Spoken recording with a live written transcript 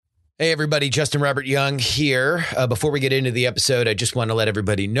Hey, everybody. Justin Robert Young here. Before we get into the episode, I just want to let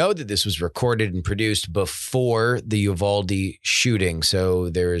everybody know that this was recorded and produced before the Uvalde shooting. So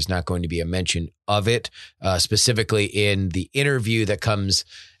there is not going to be a mention of it, specifically in the interview that comes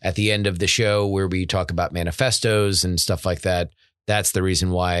at the end of the show where we talk about manifestos and stuff like that. That's the reason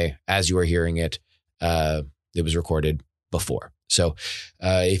why, as you are hearing it, it was recorded before. So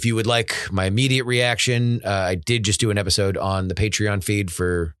if you would like my immediate reaction, I did just do an episode on the Patreon feed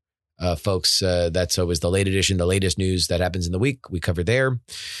for folks. That's always the late edition, the latest news that happens in the week. We cover there.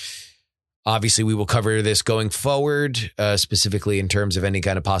 Obviously, we will cover this going forward, specifically in terms of any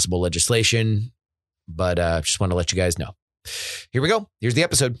kind of possible legislation. But just want to let you guys know. Here we go. Here's the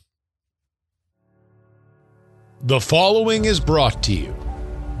episode. The following is brought to you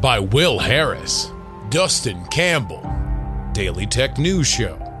by Will Harris, Dustin Campbell, Daily Tech News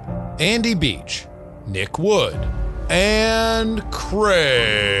Show, Andy Beach, Nick Wood, and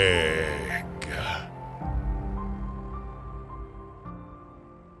Craig.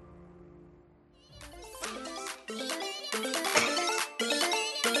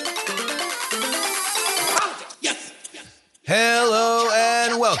 Hello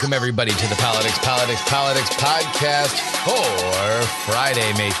and welcome everybody to the Politics podcast for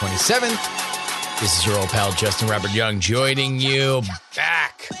Friday, May 27th. This is your old pal, Justin Robert Young, joining you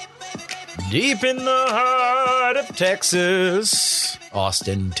back deep in the heart of Texas,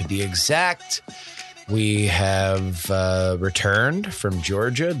 Austin to be exact. We have returned from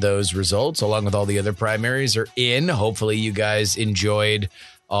Georgia. Those results, along with all the other primaries, are in. Hopefully you guys enjoyed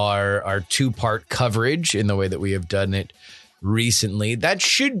our two-part coverage in the way that we have done it recently. That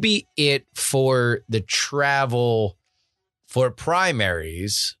should be it for the travel for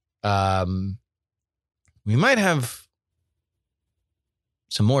primaries. We might have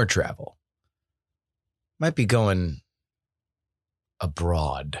some more travel. Might be going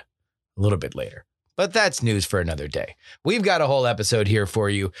abroad a little bit later, but that's news for another day. We've got a whole episode here for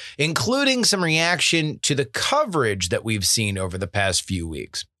you, including some reaction to the coverage that we've seen over the past few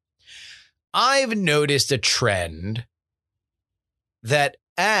weeks. I've noticed a trend that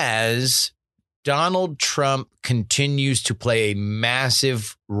as Donald Trump continues to play a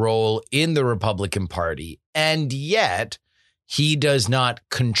massive role in the Republican Party, and yet he does not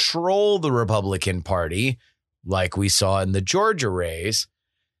control the Republican Party like we saw in the Georgia race,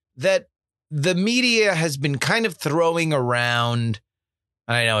 that the media has been kind of throwing around.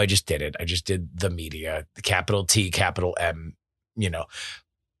 I know I just did it. I just did the media, the capital T, capital M,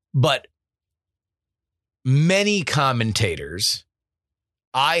 but many commentators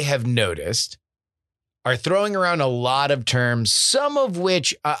I have noticed are throwing around a lot of terms, some of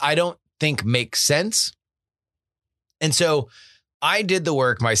which I don't think make sense. And so I did the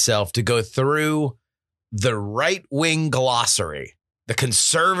work myself to go through the right-wing glossary, the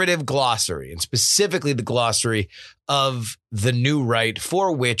conservative glossary, and specifically the glossary of the new right,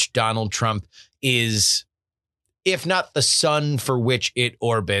 for which Donald Trump is, if not the sun for which it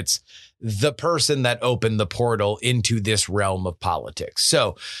orbits, the person that opened the portal into this realm of politics.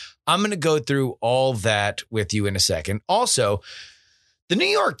 So I'm going to go through all that with you in a second. Also, the New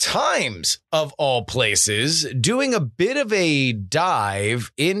York Times, of all places, doing a bit of a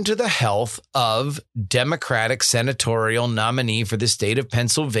dive into the health of Democratic senatorial nominee for the state of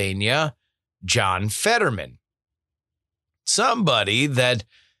Pennsylvania, John Fetterman. Somebody that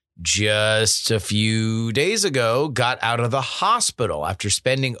just a few days ago got out of the hospital after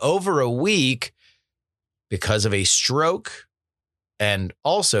spending over a week because of a stroke and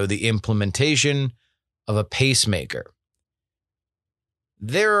also the implementation of a pacemaker.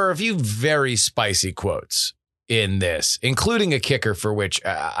 There are a few very spicy quotes in this, including a kicker for which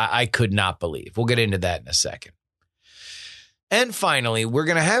I could not believe. We'll get into that in a second. And finally, we're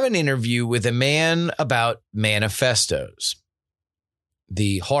going to have an interview with a man about manifestos.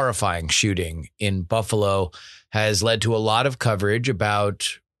 The horrifying shooting in Buffalo has led to a lot of coverage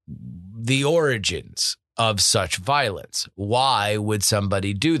about the origins of such violence. Why would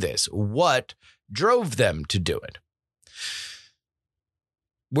somebody do this? What drove them to do it?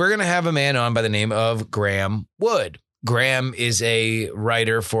 We're going to have a man on by the name of Graeme Wood. Graeme is a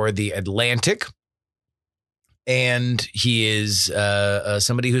writer for The Atlantic, and he is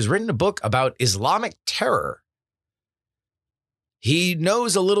somebody who's written a book about Islamic terror. He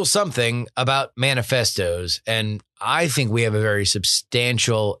knows a little something about manifestos, and I think we have a very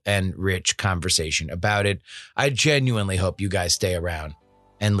substantial and rich conversation about it. I genuinely hope you guys stay around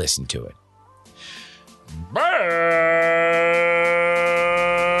and listen to it. But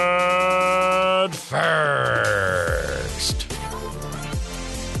first,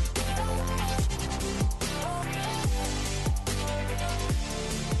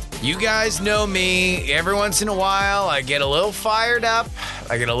 You guys know me. Every once in a while, I get a little fired up.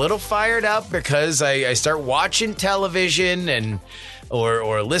 Because I start watching television and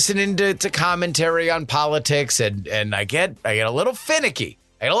or listening to commentary on politics, and I get a little finicky.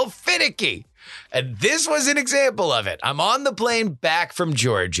 And this was an example of it. I'm on the plane back from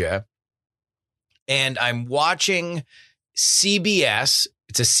Georgia, and I'm watching CBS.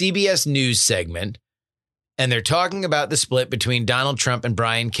 It's a CBS news segment. And they're talking about the split between Donald Trump and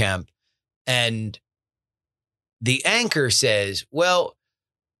Brian Kemp. And the anchor says, well,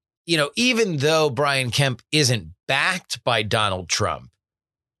 you know, even though Brian Kemp isn't backed by Donald Trump,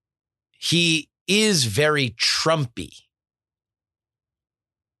 he is very Trumpy.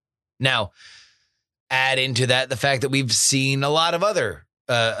 Now, add into that the fact that we've seen a lot of other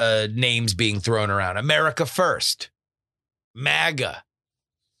names being thrown around. America First, MAGA,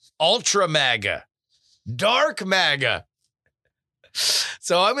 Ultra MAGA, Dark MAGA.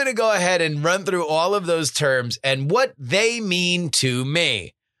 So I'm going to go ahead and run through all of those terms and what they mean to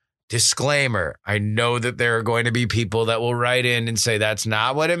me. Disclaimer, I know that there are going to be people that will write in and say that's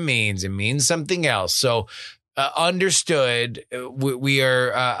not what it means. It means something else. So understood.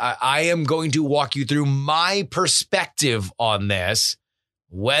 I am going to walk you through my perspective on this.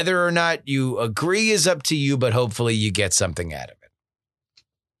 Whether or not you agree is up to you, but hopefully you get something out of it.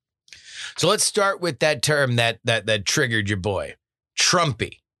 So let's start with that term that triggered your boy,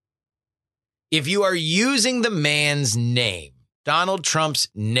 Trumpy. If you are using the man's name, Donald Trump's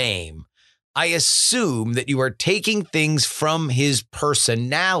name, I assume that you are taking things from his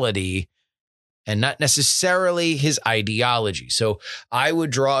personality and not necessarily his ideology. So I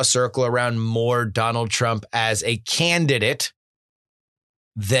would draw a circle around more Donald Trump as a candidate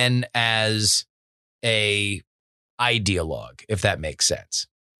than as a ideologue, if that makes sense.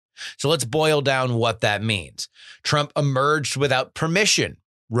 So let's boil down what that means. Trump emerged without permission,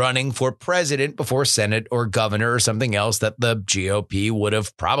 running for president before Senate or governor or something else that the GOP would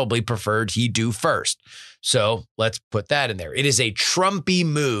have probably preferred he do first. So let's put that in there. It is a Trumpy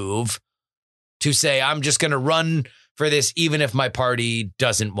move to say, I'm just going to run for this even if my party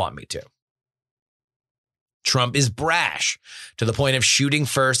doesn't want me to. Trump is brash to the point of shooting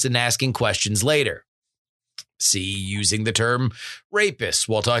first and asking questions later. See, using the term rapist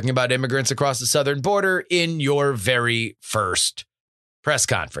while talking about immigrants across the southern border in your very first press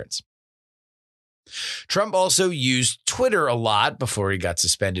conference. Trump also used Twitter a lot before he got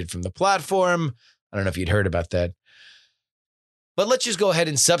suspended from the platform. I don't know if you'd heard about that. But let's just go ahead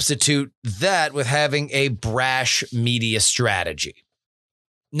and substitute that with having a brash media strategy.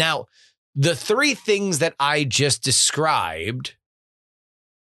 Now, the three things that I just described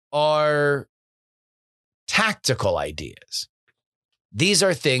are tactical ideas. These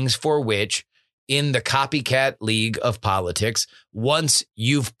are things for which, in the copycat league of politics, once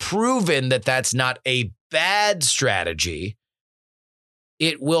you've proven that that's not a bad strategy,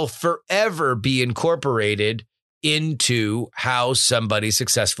 it will forever be incorporated into how somebody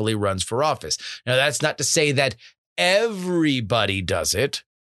successfully runs for office. Now, that's not to say that everybody does it,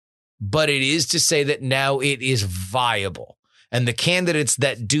 but it is to say that now it is viable. And the candidates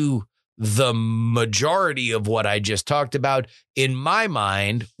that do the majority of what I just talked about, in my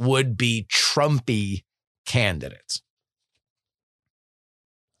mind, would be Trumpy candidates.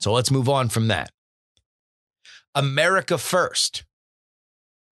 So let's move on from that. America First.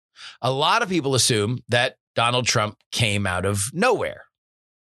 A lot of people assume that Donald Trump came out of nowhere.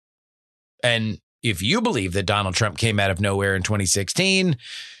 And if you believe that Donald Trump came out of nowhere in 2016,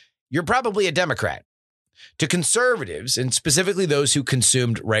 you're probably a Democrat. To conservatives, and specifically those who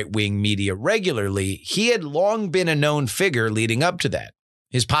consumed right-wing media regularly, he had long been a known figure leading up to that.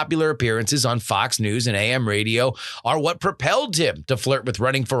 His popular appearances on Fox News and AM radio are what propelled him to flirt with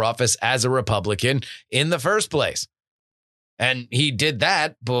running for office as a Republican in the first place. And he did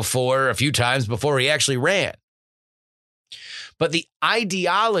that a few times before he actually ran. But the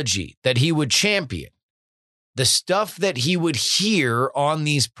ideology that he would champion, the stuff that he would hear on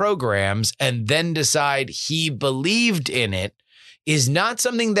these programs and then decide he believed in it, is not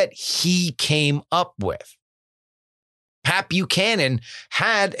something that he came up with. Pat Buchanan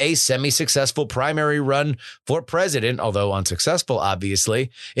had a semi-successful primary run for president, although unsuccessful, obviously,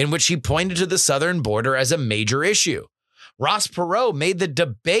 in which he pointed to the southern border as a major issue. Ross Perot made the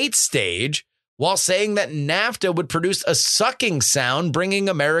debate stage while saying that NAFTA would produce a sucking sound, bringing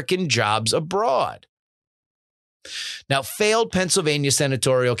American jobs abroad. Now, failed Pennsylvania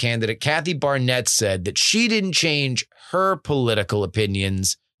senatorial candidate Kathy Barnett said that she didn't change her political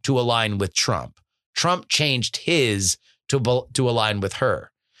opinions to align with Trump. Trump changed his to align with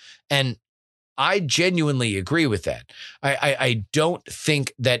her. And I genuinely agree with that. I don't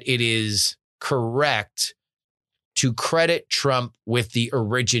think that it is correct to credit Trump with the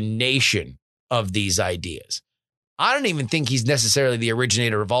origination of these ideas. I don't even think he's necessarily the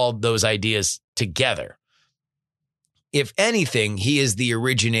originator of all those ideas together. If anything, he is the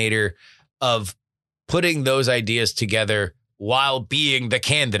originator of putting those ideas together while being the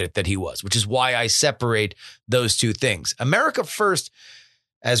candidate that he was, which is why I separate those two things. America First,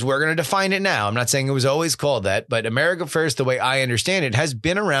 as we're going to define it now, I'm not saying it was always called that, but America First, the way I understand it, has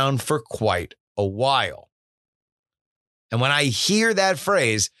been around for quite a while. And when I hear that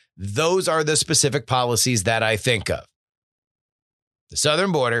phrase, those are the specific policies that I think of. The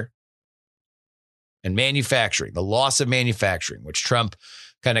southern border and manufacturing, the loss of manufacturing, which Trump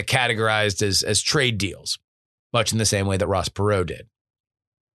kind of categorized as trade deals, much in the same way that Ross Perot did.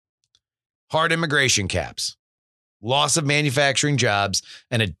 Hard immigration caps, loss of manufacturing jobs,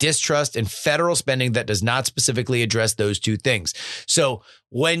 and a distrust in federal spending that does not specifically address those two things. So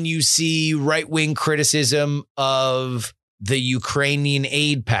when you see right-wing criticism of the Ukrainian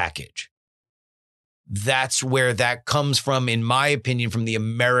aid package, that's where that comes from, in my opinion, from the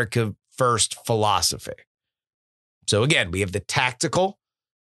America First philosophy. So again, we have the tactical,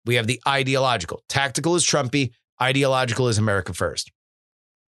 we have the ideological. Tactical is Trumpy, ideological is America First.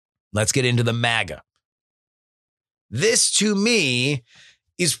 Let's get into the MAGA. This, to me,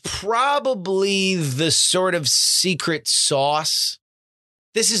 is probably the sort of secret sauce.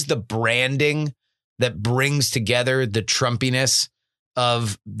 This is the branding that brings together the Trumpiness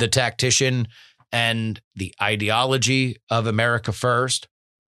of the tactician and the ideology of America First.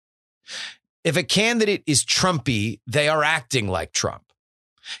 If a candidate is Trumpy, they are acting like Trump.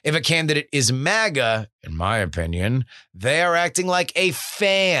 If a candidate is MAGA, in my opinion, they are acting like a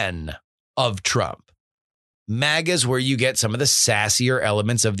fan of Trump. MAGA is where you get some of the sassier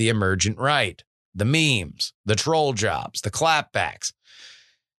elements of the emergent right, the memes, the troll jobs, the clapbacks.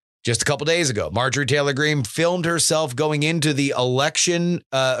 Just a couple days ago, Marjorie Taylor Greene filmed herself going into the election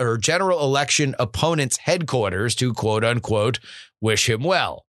or general election opponent's headquarters to, quote unquote, wish him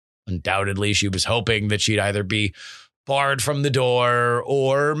well. Undoubtedly, she was hoping that she'd either be barred from the door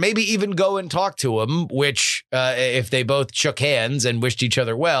or maybe even go and talk to him, which if they both shook hands and wished each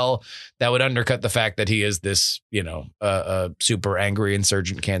other well, that would undercut the fact that he is this, super angry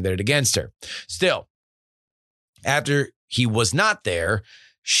insurgent candidate against her. Still, after he was not there,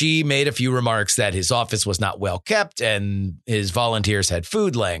 she made a few remarks that his office was not well kept and his volunteers had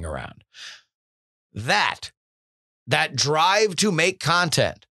food laying around. That drive to make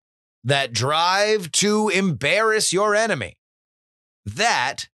content, that drive to embarrass your enemy,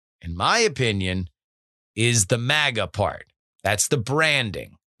 that, in my opinion, is the MAGA part. That's the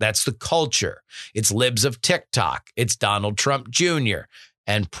branding. That's the culture. It's libs of TikTok. It's Donald Trump Jr.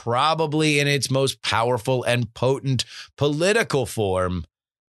 And probably in its most powerful and potent political form,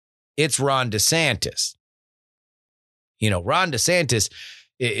 it's Ron DeSantis. Ron DeSantis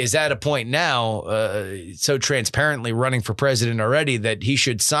is at a point now so transparently running for president already that he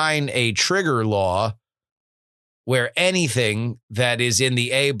should sign a trigger law where anything that is in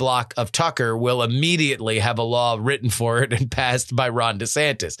the A block of Tucker will immediately have a law written for it and passed by Ron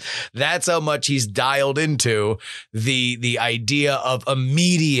DeSantis. That's how much he's dialed into the idea of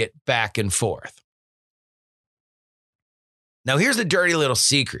immediate back and forth. Now, here's the dirty little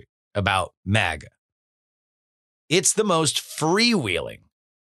secret about MAGA. It's the most freewheeling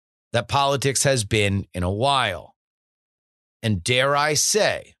that politics has been in a while. And dare I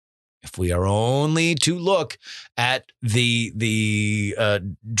say, if we are only to look at the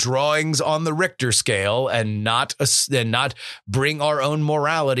drawings on the Richter scale and not bring our own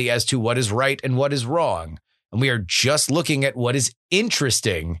morality as to what is right and what is wrong, and we are just looking at what is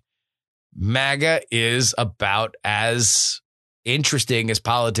interesting, MAGA is about as interesting as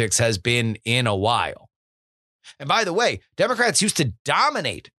politics has been in a while. And by the way, Democrats used to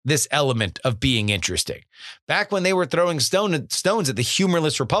dominate this element of being interesting. Back when they were throwing stones at the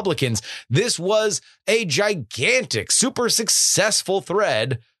humorless Republicans, this was a gigantic, super successful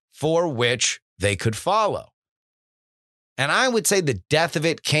thread for which they could follow. And I would say the death of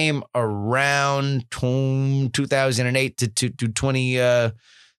it came around 2008 to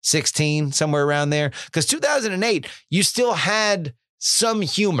 2016, somewhere around there. Because 2008, you still had some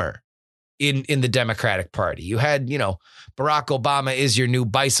humor in the Democratic Party. You had, Barack Obama is your new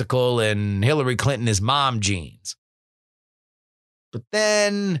bicycle and Hillary Clinton is mom jeans. But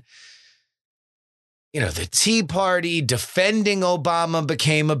then, the Tea Party defending Obama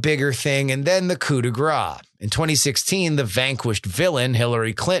became a bigger thing. And then the coup de grace. In 2016, the vanquished villain,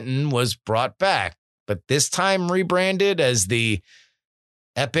 Hillary Clinton, was brought back, but this time rebranded as the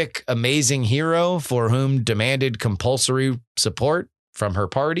epic, amazing hero for whom demanded compulsory support from her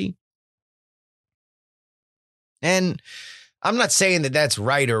party. And I'm not saying that that's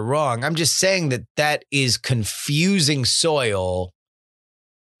right or wrong. I'm just saying that that is confusing soil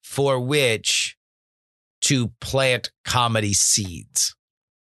for which to plant comedy seeds.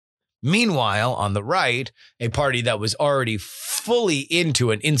 Meanwhile, on the right, a party that was already fully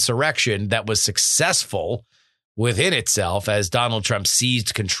into an insurrection that was successful within itself as Donald Trump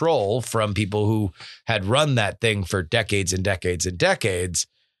seized control from people who had run that thing for decades and decades and decades,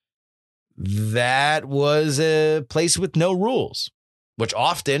 that was a place with no rules, which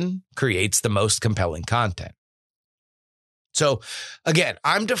often creates the most compelling content. So again,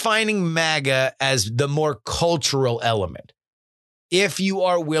 I'm defining MAGA as the more cultural element. If you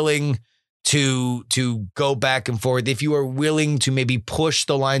are willing to go back and forth, if you are willing to maybe push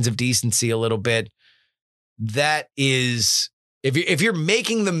the lines of decency a little bit, that is, if you're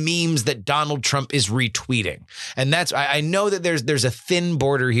making the memes that Donald Trump is retweeting, and that's, I know that there's a thin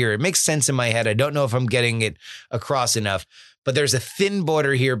border here. It makes sense in my head. I don't know if I'm getting it across enough, but there's a thin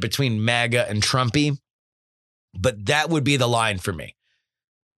border here between MAGA and Trumpy. But that would be the line for me.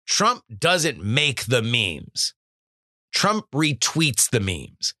 Trump doesn't make the memes. Trump retweets the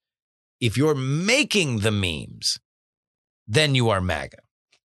memes. If you're making the memes, then you are MAGA.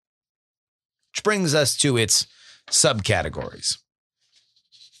 Which brings us to its subcategories.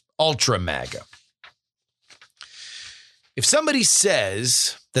 Ultra MAGA. If somebody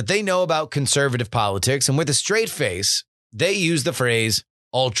says that they know about conservative politics and with a straight face, they use the phrase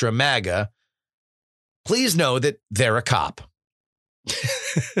ultra MAGA, please know that they're a cop.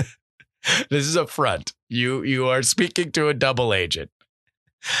 This is a front. You are speaking to a double agent.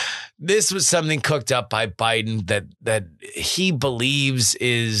 This was something cooked up by Biden that he believes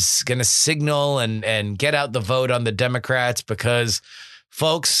is going to signal and get out the vote on the Democrats because,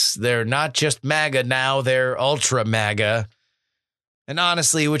 folks, they're not just MAGA now, they're ultra MAGA. And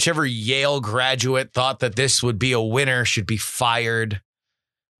honestly, whichever Yale graduate thought that this would be a winner should be fired,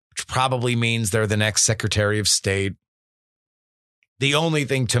 which probably means they're the next Secretary of State. The only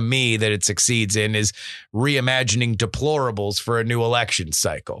thing to me that it succeeds in is reimagining deplorables for a new election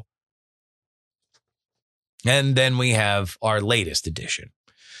cycle. And then we have our latest edition,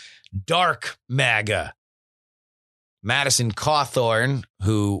 Dark MAGA. Madison Cawthorn,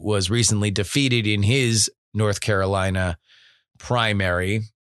 who was recently defeated in his North Carolina primary,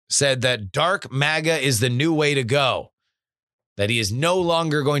 said that dark MAGA is the new way to go, that he is no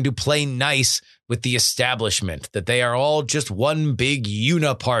longer going to play nice with the establishment, that they are all just one big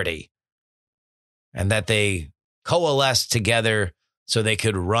uniparty, and that they coalesced together so they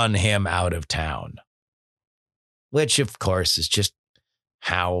could run him out of town. Which, of course, is just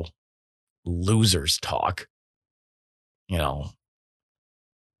how losers talk. You know,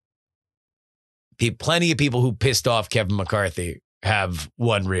 plenty of people who pissed off Kevin McCarthy have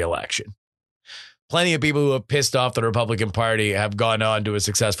won re-election. Plenty of people who have pissed off the Republican Party have gone on to a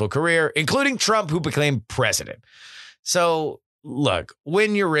successful career, including Trump, who became president. So, look,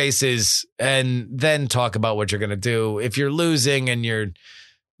 win your races and then talk about what you're going to do. If you're losing and you're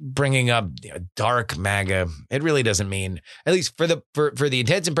bringing up dark MAGA, it really doesn't mean, at least for the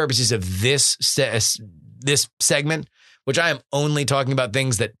intents and purposes of this segment, which I am only talking about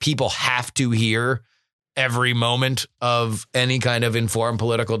things that people have to hear every moment of any kind of informed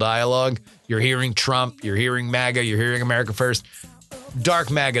political dialogue. You're hearing Trump, you're hearing MAGA, you're hearing America First. Dark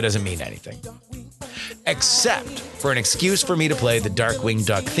MAGA doesn't mean anything, except for an excuse for me to play the Darkwing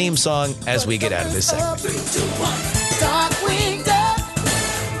Duck theme song as we get out of this segment. 3, 2, 1. Darkwing Duck.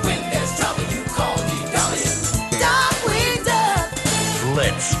 When there's trouble, you call me darling. Darkwing Duck.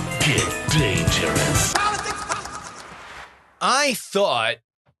 Let's get dangerous. I thought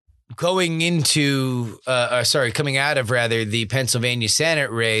coming out of the Pennsylvania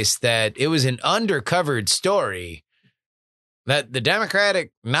Senate race, that it was an undercovered story that the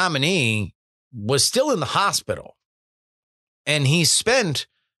Democratic nominee was still in the hospital and he spent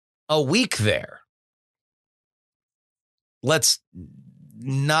a week there. Let's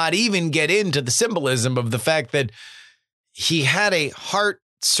not even get into the symbolism of the fact that he had a heart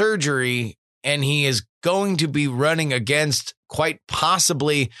surgery and he is going to be running against quite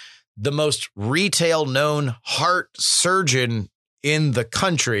possibly the most retail known heart surgeon in the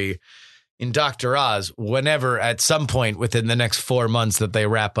country, in Dr. Oz, whenever at some point within the next 4 months that they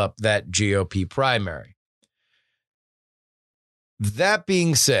wrap up that GOP primary. That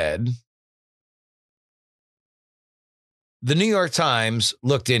being said, the New York Times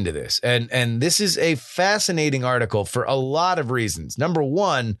looked into this, and this is a fascinating article for a lot of reasons. Number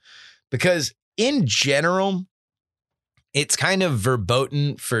one, because in general, it's kind of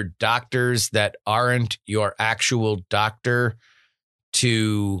verboten for doctors that aren't your actual doctor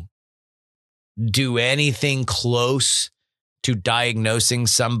to do anything close to diagnosing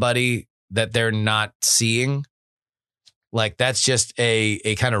somebody that they're not seeing. Like, that's just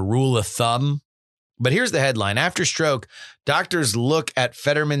a kind of rule of thumb. But here's the headline. After stroke, doctors look at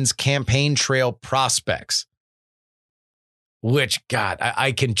Fetterman's campaign trail prospects. Which, God,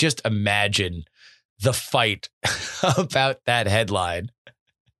 I can just imagine the fight about that headline.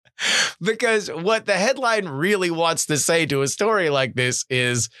 Because what the headline really wants to say to a story like this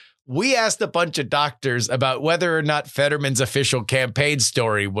is, we asked a bunch of doctors about whether or not Fetterman's official campaign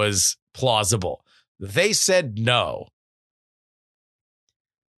story was plausible. They said no.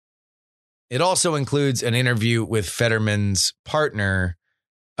 It also includes an interview with Fetterman's partner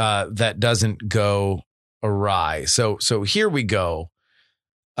that doesn't go awry. So here we go.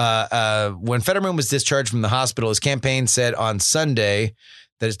 When Fetterman was discharged from the hospital, his campaign said on Sunday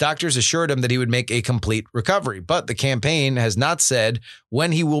that his doctors assured him that he would make a complete recovery. But the campaign has not said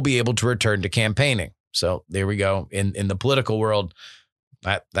when he will be able to return to campaigning. So there we go. In the political world,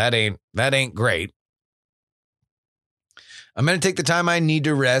 that ain't great. I'm going to take the time I need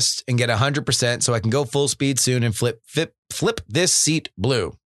to rest and get 100% so I can go full speed soon and flip this seat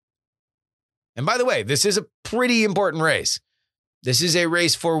blue. And by the way, this is a pretty important race. This is a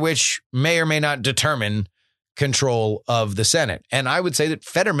race for which may or may not determine control of the Senate. And I would say that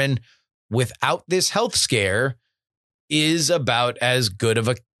Fetterman, without this health scare, is about as good of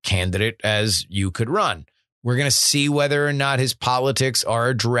a candidate as you could run. We're going to see whether or not his politics are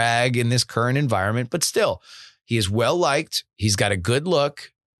a drag in this current environment, but still, he is well liked. He's got a good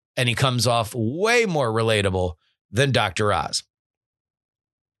look, and he comes off way more relatable than Dr. Oz.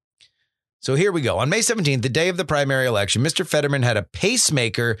 So here we go. On May 17th, the day of the primary election, Mr. Fetterman had a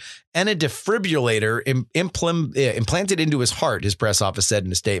pacemaker and a defibrillator implanted into his heart, his press office said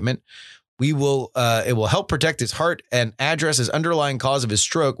in a statement. It will help protect his heart and address his underlying cause of his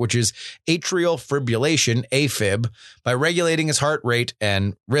stroke, which is atrial fibrillation, AFib, by regulating his heart rate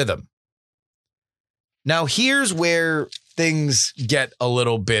and rhythm. Now, here's where things get a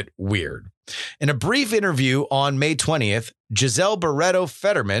little bit weird. In a brief interview on May 20th, Giselle Barreto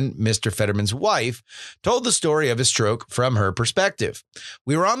Fetterman, Mr. Fetterman's wife, told the story of his stroke from her perspective.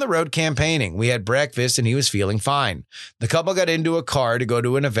 We were on the road campaigning. We had breakfast and he was feeling fine. The couple got into a car to go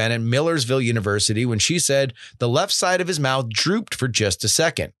to an event at Millersville University when she said the left side of his mouth drooped for just a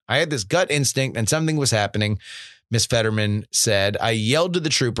second. I had this gut instinct and something was happening, Miss Fetterman said. I yelled to the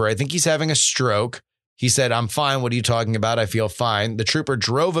trooper, I think he's having a stroke. He said, I'm fine. What are you talking about? I feel fine. The trooper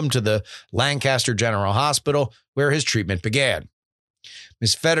drove him to the Lancaster General Hospital, where his treatment began.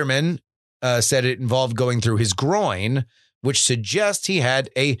 Ms. Fetterman said it involved going through his groin, which suggests he had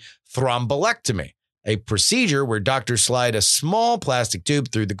a thrombolectomy, a procedure where doctors slide a small plastic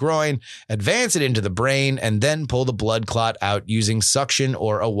tube through the groin, advance it into the brain, and then pull the blood clot out using suction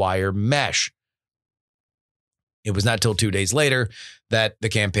or a wire mesh. It was not till 2 days later that the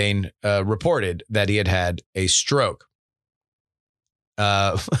campaign reported that he had had a stroke.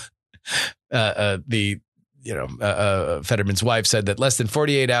 Fetterman's wife said that less than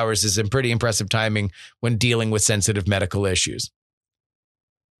 48 hours is some pretty impressive timing when dealing with sensitive medical issues.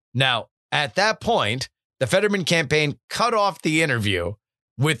 Now, at that point, the Fetterman campaign cut off the interview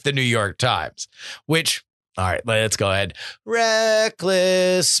with the New York Times, which, all right, let's go ahead.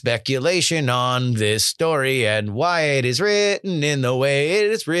 Reckless speculation on this story and why it is written in the way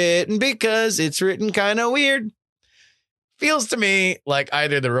it is written because it's written kind of weird. Feels to me like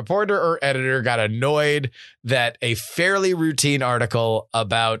either the reporter or editor got annoyed that a fairly routine article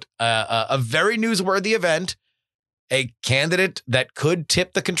about a very newsworthy event, a candidate that could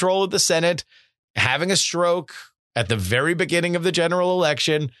tip the control of the Senate, having a stroke at the very beginning of the general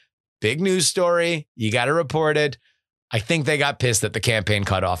election. Big news story. You got to report it. I think they got pissed that the campaign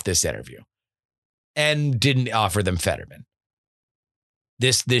cut off this interview and didn't offer them Fetterman.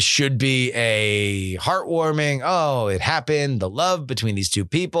 This should be a heartwarming, oh, it happened, the love between these two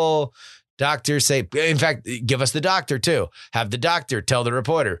people. Doctors say, in fact, give us the doctor too. Have the doctor tell the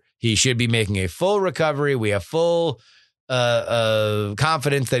reporter he should be making a full recovery. We have full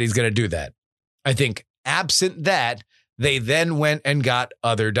confidence that he's going to do that. I think absent that, they then went and got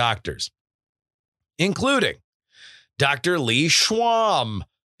other doctors, including Dr. Lee Schwam,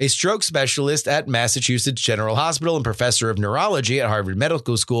 a stroke specialist at Massachusetts General Hospital and professor of neurology at Harvard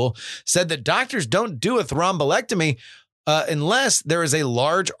Medical School, said that doctors don't do a thrombolectomy unless there is a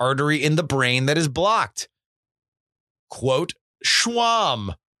large artery in the brain that is blocked. Quote,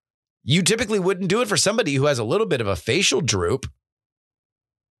 Schwam, you typically wouldn't do it for somebody who has a little bit of a facial droop.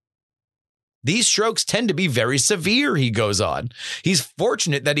 These strokes tend to be very severe, he goes on. He's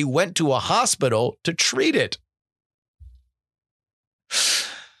fortunate that he went to a hospital to treat it.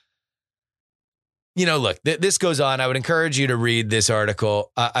 Look, this goes on. I would encourage you to read this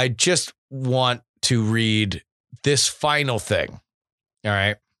article. I just want to read this final thing. All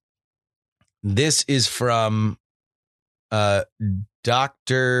right. This is from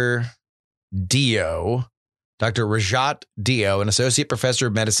Dr. Dio, Dr. Rajat Dio, an associate professor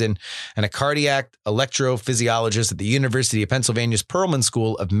of medicine and a cardiac electrophysiologist at the University of Pennsylvania's Perelman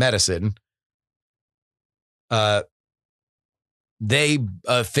School of Medicine. They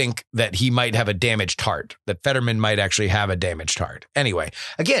think that he might have a damaged heart, that Fetterman might actually have a damaged heart. Anyway,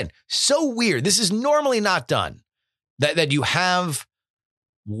 again, so weird. This is normally not done, that you have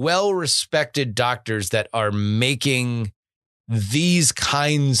well-respected doctors that are making these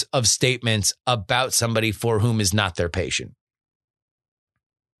kinds of statements about somebody for whom is not their patient.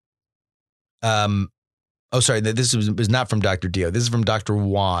 This was not from Dr. Dio. This is from Dr.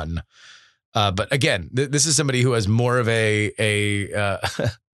 Juan. But again, this is somebody who has more of an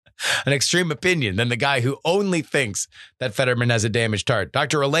extreme opinion than the guy who only thinks that Fetterman has a damaged heart.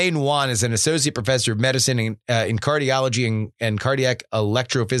 Dr. Elaine Juan is an associate professor of medicine in cardiology and cardiac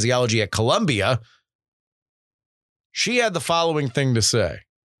electrophysiology at Columbia. She had the following thing to say.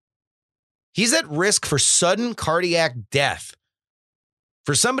 He's at risk for sudden cardiac death.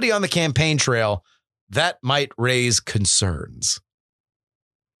 For somebody on the campaign trail, that might raise concerns.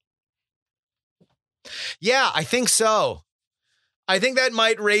 Yeah, I think so. I think that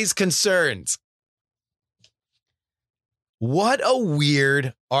might raise concerns. What a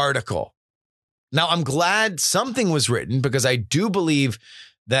weird article. Now, I'm glad something was written because I do believe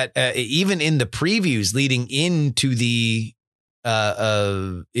that even in the previews leading into the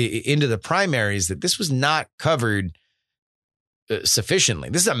primaries, that this was not covered sufficiently.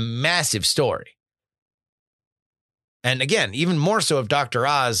 This is a massive story. And again, even more so if Dr.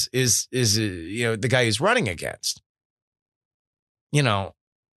 Oz is the guy who's running against.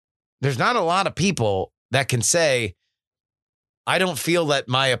 There's not a lot of people that can say, I don't feel that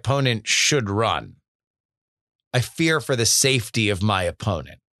my opponent should run. I fear for the safety of my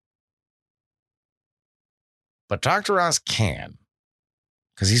opponent. But Dr. Oz can,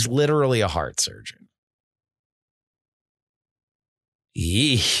 because he's literally a heart surgeon.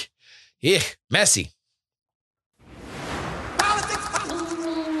 Messy.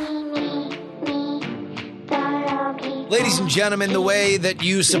 Ladies and gentlemen, the way that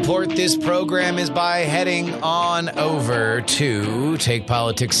you support this program is by heading on over to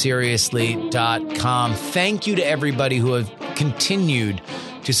takepoliticsseriously.com. Thank you to everybody who have continued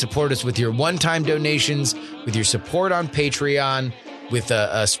to support us with your one-time donations, with your support on Patreon, with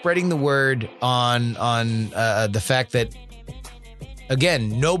spreading the word on the fact that,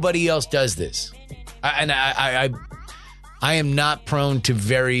 again, nobody else does this. I am not prone to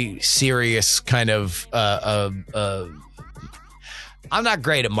very serious kind of. I'm not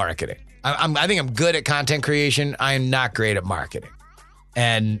great at marketing. I think I'm good at content creation. I am not great at marketing,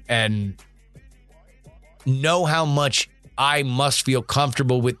 and know how much I must feel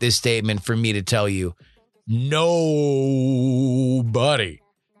comfortable with this statement for me to tell you, nobody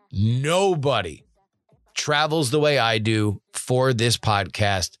travels the way I do for this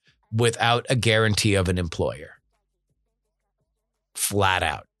podcast without a guarantee of an employer. Flat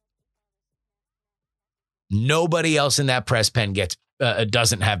out. Nobody else in that press pen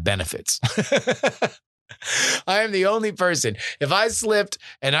doesn't have benefits. I am the only person. If I slipped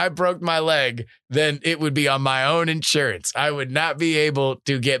and I broke my leg, then it would be on my own insurance. I would not be able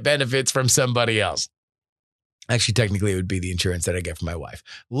to get benefits from somebody else. Actually, technically, it would be the insurance that I get from my wife.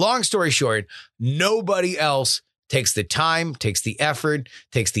 Long story short, nobody else takes the time, takes the effort,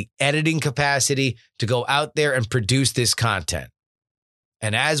 takes the editing capacity to go out there and produce this content.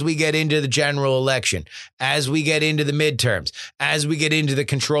 And as we get into the general election, as we get into the midterms, as we get into the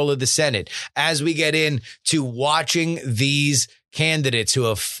control of the Senate, as we get into watching these candidates who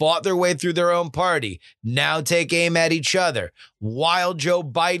have fought their way through their own party now take aim at each other, while Joe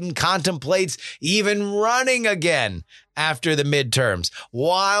Biden contemplates even running again after the midterms,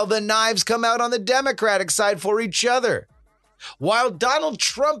 while the knives come out on the Democratic side for each other, while Donald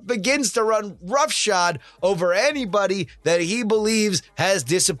Trump begins to run roughshod over anybody that he believes has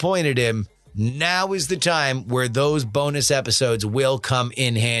disappointed him, now is the time where those bonus episodes will come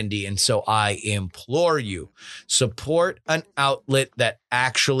in handy. And so I implore you, support an outlet that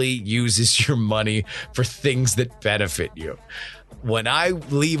actually uses your money for things that benefit you. when I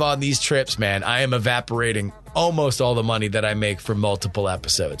leave on these trips, man, I am evaporating almost all the money that I make for multiple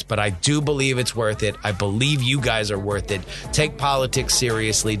episodes. But I do believe it's worth it. I believe you guys are worth it.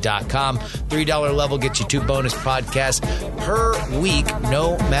 TakePoliticsSeriously.com. $3 level gets you 2 bonus podcasts per week,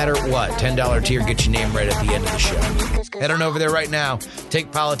 no matter what. $10 tier gets your name right at the end of the show. Head on over there right now.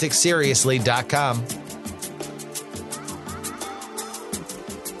 TakePoliticsSeriously.com.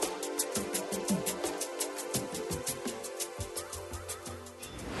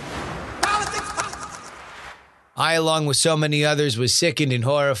 I, along with so many others, was sickened and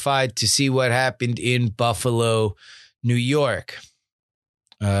horrified to see what happened in Buffalo, New York,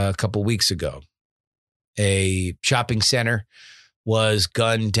 a couple weeks ago. A shopping center was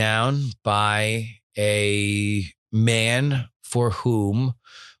gunned down by a man for whom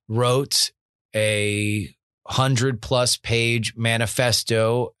wrote a 100+ page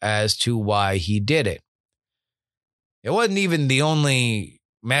manifesto as to why he did it. It wasn't even the only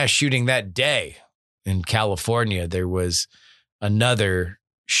mass shooting that day. In California, there was another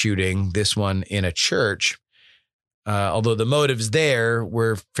shooting, this one in a church, although the motives there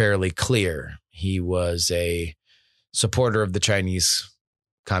were fairly clear. He was a supporter of the Chinese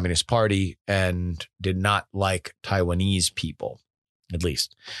Communist Party and did not like Taiwanese people, at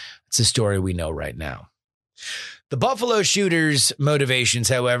least. It's a story we know right now. The Buffalo shooters' motivations,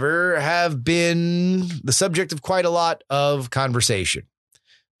 however, have been the subject of quite a lot of conversation.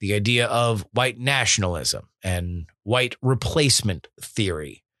 The idea of white nationalism and white replacement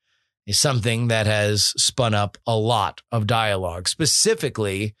theory is something that has spun up a lot of dialogue,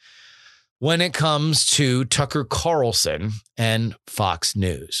 specifically when it comes to Tucker Carlson and Fox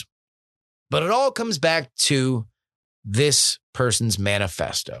News. But it all comes back to this person's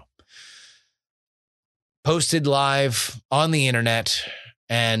manifesto, posted live on the internet,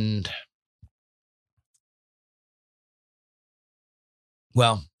 and,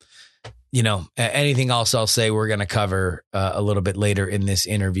 well, you know, anything else I'll say we're going to cover a little bit later in this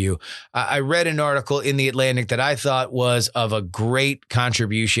interview. I read an article in The Atlantic that I thought was of a great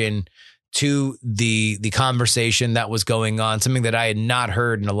contribution to the conversation that was going on, something that I had not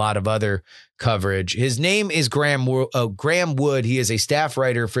heard in a lot of other coverage. His name is Graeme Wood. He is a staff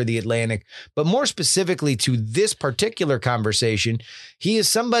writer for The Atlantic, but more specifically to this particular conversation, he is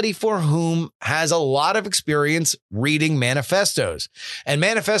somebody for whom has a lot of experience reading manifestos, and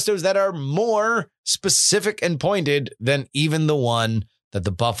manifestos that are more specific and pointed than even the one that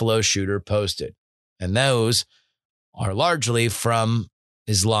the Buffalo shooter posted. And those are largely from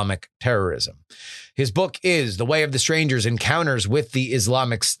Islamic terrorism. His book is The Way of the Strangers: Encounters with the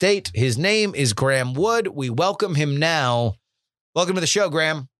Islamic State. His name is Graeme Wood. We welcome him now. Welcome to the show,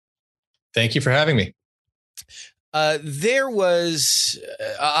 Graeme. Thank you for having me. There was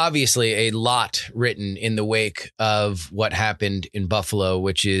obviously a lot written in the wake of what happened in Buffalo,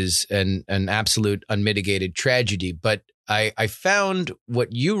 which is an absolute unmitigated tragedy. But I found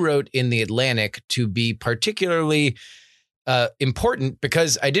what you wrote in The Atlantic to be particularly important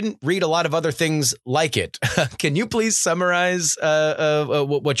because I didn't read a lot of other things like it. Can you please summarize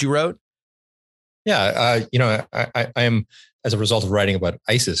what you wrote? Yeah, I am, as a result of writing about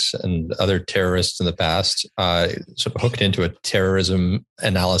ISIS and other terrorists in the past, sort of hooked into a terrorism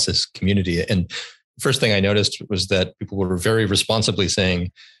analysis community. And the first thing I noticed was that people were very responsibly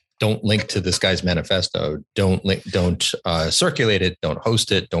saying, don't link to this guy's manifesto, don't circulate it, don't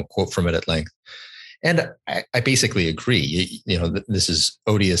host it, don't quote from it at length. And I basically agree. This is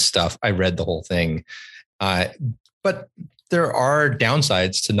odious stuff. I read the whole thing. But there are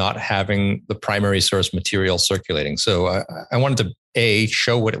downsides to not having the primary source material circulating. So I wanted to,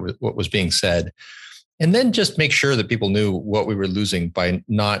 show what was being said, and then just make sure that people knew what we were losing by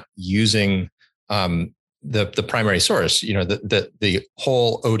not using the primary source, the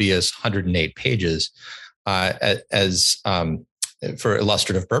whole odious 108 pages as for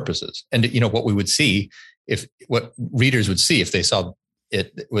illustrative purposes. And, what we would see, what readers would see if they saw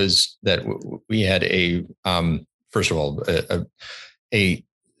it, was that we had first of all, a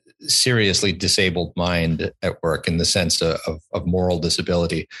seriously disabled mind at work in the sense of moral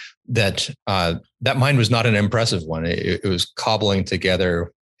disability. That mind was not an impressive one. It was cobbling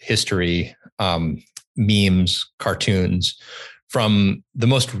together history, memes, cartoons from the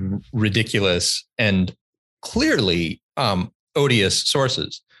most ridiculous and clearly odious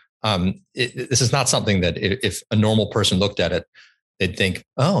sources. This is not something that if a normal person looked at it, they'd think,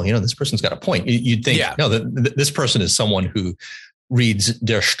 oh, this person's got a point. You'd think, no, this person is someone who reads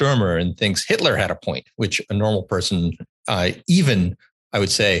Der Stürmer and thinks Hitler had a point, which a normal person, even I would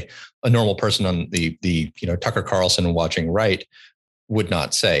say a normal person on the Tucker Carlson and watching right, would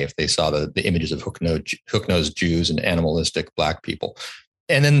not say if they saw the images of hook-nosed Jews and animalistic Black people.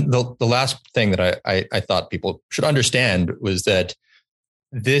 And then the last thing that I thought people should understand was that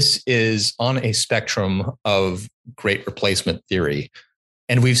this is on a spectrum of great replacement theory.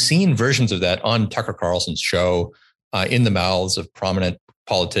 And we've seen versions of that on Tucker Carlson's show, in the mouths of prominent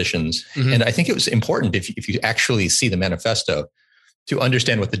politicians. Mm-hmm. And I think it was important if you actually see the manifesto to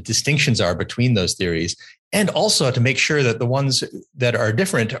understand what the distinctions are between those theories, and also to make sure that the ones that are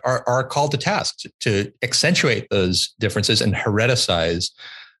different are called to task to accentuate those differences and hereticize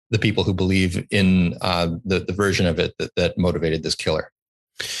the people who believe in the version of it that motivated this killer.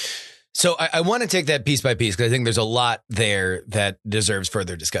 So I want to take that piece by piece because I think there's a lot there that deserves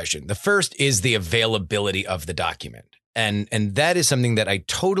further discussion. The first is the availability of the document. And that is something that I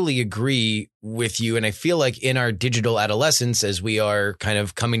totally agree with you. And I feel like in our digital adolescence, as we are kind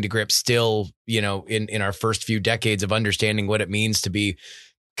of coming to grips still, in our first few decades of understanding what it means to be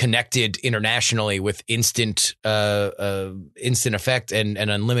connected internationally with instant effect and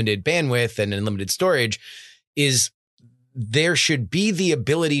unlimited bandwidth and unlimited storage, is there should be the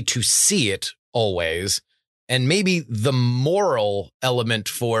ability to see it always. And maybe the moral element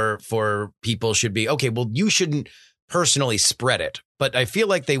for people should be, okay, well, you shouldn't personally spread it. But I feel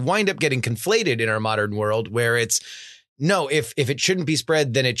like they wind up getting conflated in our modern world where it's, no, if it shouldn't be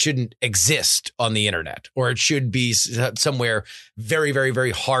spread, then it shouldn't exist on the internet, or it should be somewhere very, very,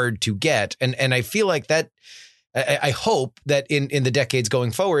 very hard to get. And I feel like that, I hope that in the decades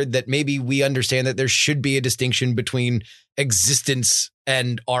going forward, that maybe we understand that there should be a distinction between existence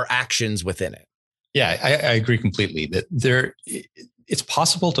and our actions within it. Yeah, I agree completely that it's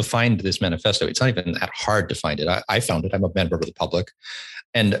possible to find this manifesto. It's not even that hard to find it. I found it. I'm a member of the public.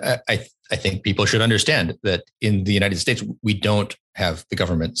 And I think people should understand that in the United States, we don't have the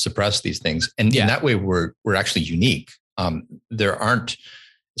government suppress these things. And in that way, we're actually unique. There aren't,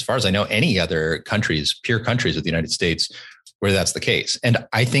 as far as I know, any other countries, peer countries of the United States where that's the case. And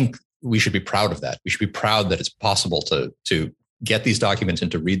I think we should be proud of that. We should be proud that it's possible to get these documents and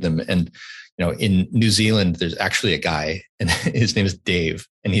to read them. And in New Zealand, there's actually a guy, and his name is Dave,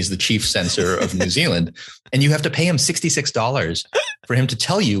 and he's the chief censor of New Zealand. And you have to pay him $66 for him to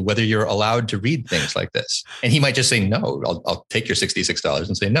tell you whether you're allowed to read things like this. And he might just say, no, I'll take your $66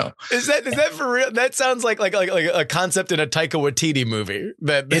 and say no. Is that for real? That sounds like a concept in a Taika Waititi movie.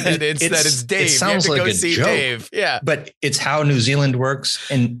 That it's Dave. It sounds you have to like go see joke, Dave. Yeah. But it's how New Zealand works.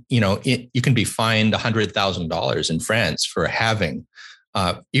 And, you can be fined $100,000 in France for having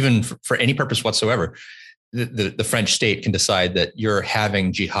even for any purpose whatsoever. The French state can decide that you're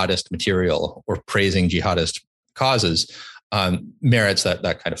having jihadist material or praising jihadist causes merits that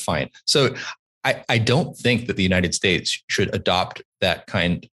kind of fine. So I don't think that the United States should adopt that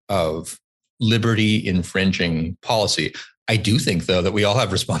kind of liberty infringing policy. I do think, though, that we all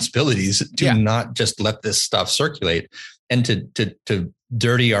have responsibilities to not just let this stuff circulate and to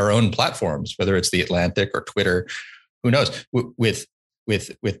dirty our own platforms, whether it's the Atlantic or Twitter, who knows, with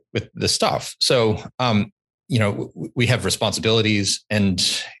the stuff. So, we have responsibilities,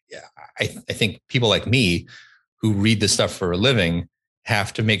 and I think people like me who read this stuff for a living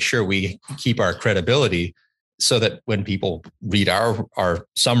have to make sure we keep our credibility so that when people read our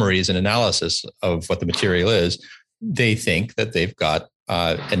summaries and analysis of what the material is, they think that they've got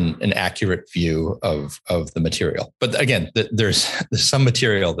an accurate view of the material. But again, there's some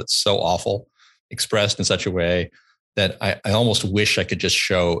material that's so awful, expressed in such a way that I almost wish I could just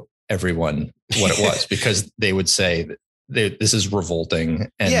show everyone what it was, because they would say that this is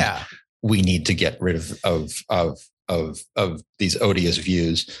revolting and we need to get rid of these odious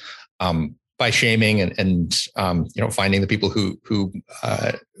views by shaming and finding the people who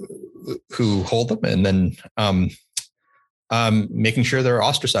hold them, and then making sure they're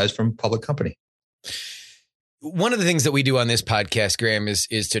ostracized from public company. One of the things that we do on this podcast, Graeme,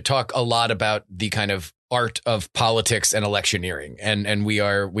 is to talk a lot about the kind of art of politics and electioneering. And we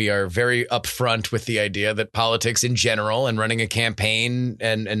are very upfront with the idea that politics in general and running a campaign,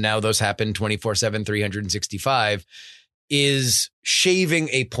 and now those happen 24/7, 365, is shaving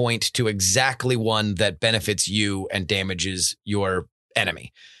a point to exactly one that benefits you and damages your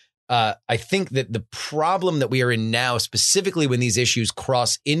enemy. I think that the problem that we are in now, specifically when these issues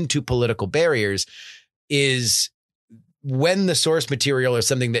cross into political barriers, is when the source material is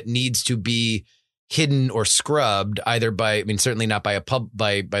something that needs to be hidden or scrubbed, either by, certainly not by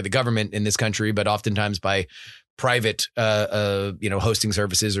by the government in this country, but oftentimes by private, hosting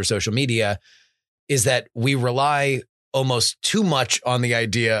services or social media, is that we rely almost too much on the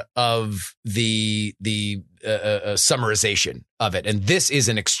idea of the summarization of it. And this is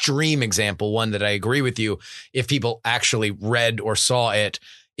an extreme example, one that I agree with you. If people actually read or saw it,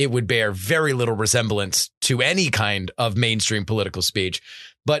 it would bear very little resemblance to any kind of mainstream political speech.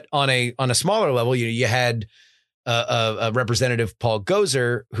 But on a smaller level, you had a Representative Paul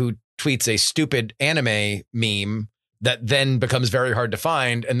Gosar who tweets a stupid anime meme that then becomes very hard to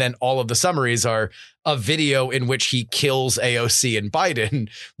find. And then all of the summaries are a video in which he kills AOC and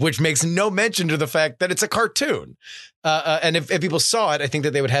Biden, which makes no mention to the fact that it's a cartoon. And if people saw it, I think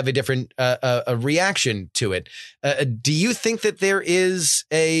that they would have a different a reaction to it. Do you think that there is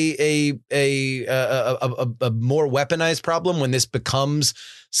a more weaponized problem when this becomes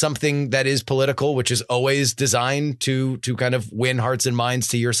something that is political, which is always designed to kind of win hearts and minds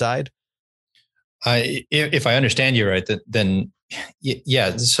to your side? If I understand you right, then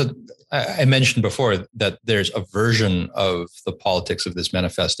yeah. So I mentioned before that there's a version of the politics of this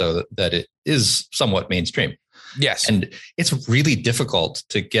manifesto that it is somewhat mainstream. Yes. And it's really difficult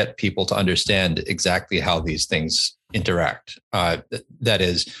to get people to understand exactly how these things interact. That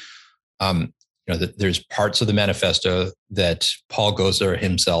is, there's parts of the manifesto that Paul Gosar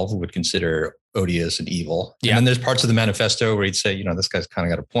himself would consider odious and evil. Yeah. And then there's parts of the manifesto where he'd say, this guy's kind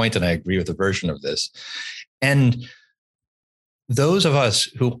of got a point, and I agree with a version of this. And those of us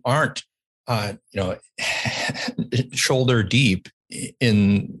who aren't, shoulder deep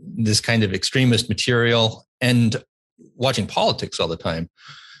in this kind of extremist material and watching politics all the time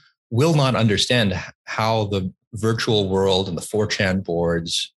will not understand how the virtual world and the 4chan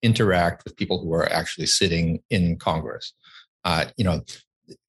boards interact with people who are actually sitting in Congress.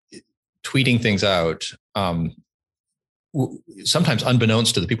 Tweeting things out, sometimes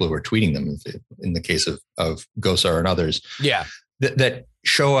unbeknownst to the people who are tweeting them, in the case of Gosar and others, that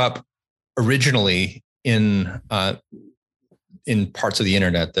show up originally in parts of the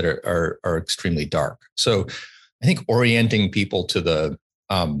internet that are extremely dark. So I think orienting people to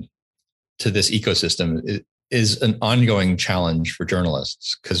this ecosystem is an ongoing challenge for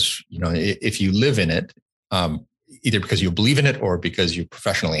journalists, because if you live in it, either because you believe in it or because you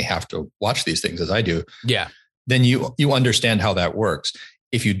professionally have to watch these things, as I do, then you understand how that works.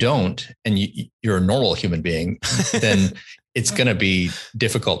 If you don't, and you're a normal human being, then it's going to be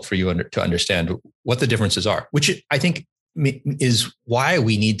difficult for you to understand what the differences are, which I think is why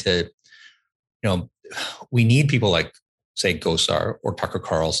we need to, we need people like, say, Gosar or Tucker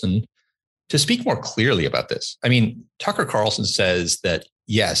Carlson to speak more clearly about this. I mean, Tucker Carlson says that,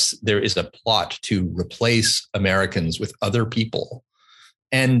 yes, there is a plot to replace Americans with other people.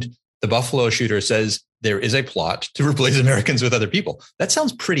 And the Buffalo shooter says there is a plot to replace Americans with other people. That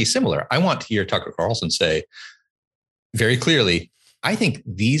sounds pretty similar. I want to hear Tucker Carlson say very clearly, I think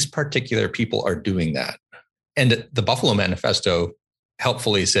these particular people are doing that. And the Buffalo Manifesto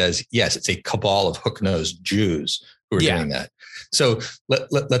helpfully says, yes, it's a cabal of hook-nosed Jews who are doing that. So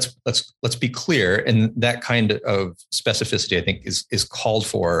let's be clear, and that kind of specificity, I think, is called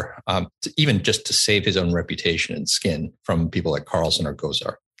for, even just to save his own reputation and skin from people like Carlson or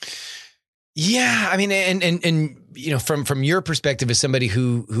Gosar. Yeah, I mean, and from your perspective as somebody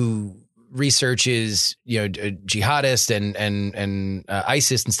who researches jihadists and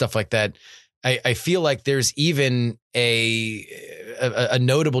ISIS and stuff like that, I feel like there's even a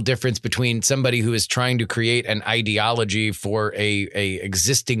notable difference between somebody who is trying to create an ideology for a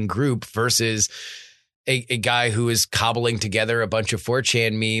existing group versus a guy who is cobbling together a bunch of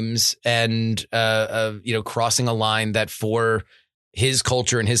 4chan memes and crossing a line that for his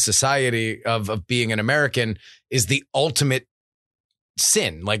culture and his society of being an American is the ultimate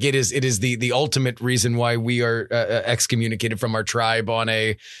sin. Like it is the ultimate reason why we are excommunicated from our tribe on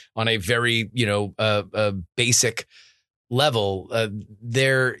a very basic level.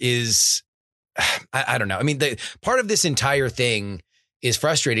 There is, I don't know. I mean, the part of this entire thing is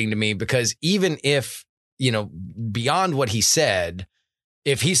frustrating to me because even if beyond what he said,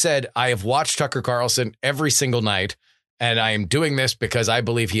 if he said, I have watched Tucker Carlson every single night and I am doing this because I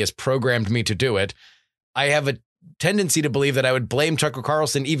believe he has programmed me to do it, I have a tendency to believe that I would blame Tucker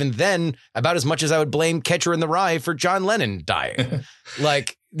Carlson even then about as much as I would blame Catcher in the Rye for John Lennon dying.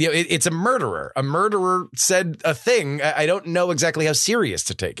 Like, it's a murderer. A murderer said a thing. I don't know exactly how serious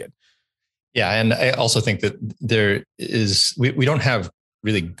to take it. Yeah. And I also think that there is, we don't have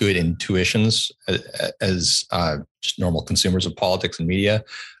really good intuitions as just normal consumers of politics and media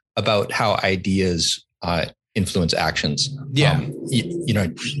about how ideas influence actions. Yeah.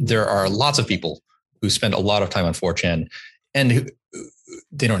 There are lots of people who spend a lot of time on 4chan and who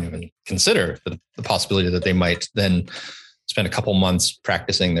they don't even consider the possibility that they might then spend a couple months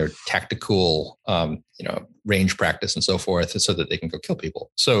practicing their tactical, range practice and so forth, so that they can go kill people.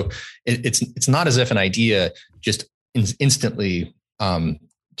 So it's not as if an idea just instantly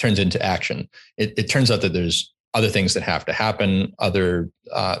turns into action. It turns out that there's other things that have to happen, and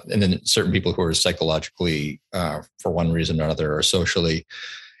then certain people who are psychologically, for one reason or another, or socially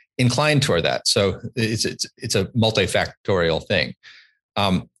inclined toward that. So it's a multifactorial thing.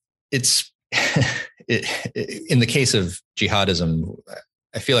 It's in the case of jihadism,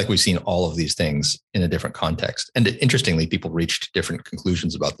 I feel like we've seen all of these things in a different context. And interestingly, people reached different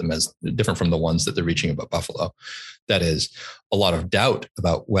conclusions about them, as different from the ones that they're reaching about Buffalo. That is, a lot of doubt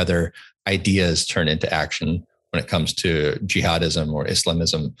about whether ideas turn into action when it comes to jihadism or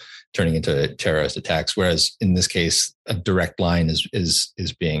Islamism turning into terrorist attacks. Whereas in this case, a direct line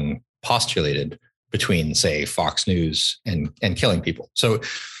is being postulated between, say, Fox News and killing people. So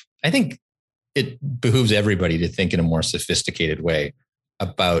I think it behooves everybody to think in a more sophisticated way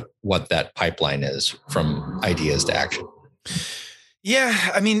about what that pipeline is from ideas to action. Yeah,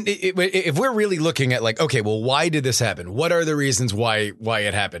 I mean, if we're really looking at like, okay, well, why did this happen? What are the reasons why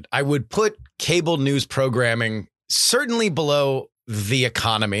it happened? I would put cable news programming certainly below the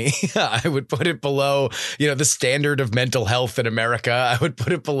economy. I would put it below, the standard of mental health in America. I would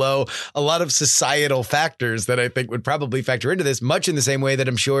put it below a lot of societal factors that I think would probably factor into this, much in the same way that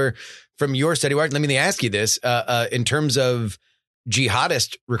I'm sure from your study, Martin, let me ask you this, in terms of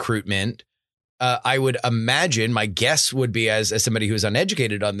jihadist recruitment, I would imagine, my guess would be, as somebody who's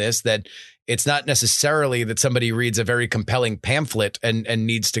uneducated on this, that it's not necessarily that somebody reads a very compelling pamphlet and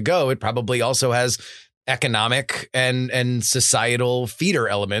needs to go. It probably also has economic and societal feeder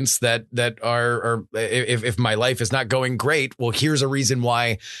elements that are if my life is not going great, well, here's a reason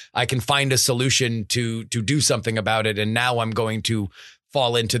why I can find a solution to do something about it. And now I'm going to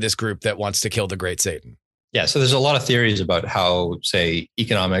fall into this group that wants to kill the great Satan. Yeah. So there's a lot of theories about how, say,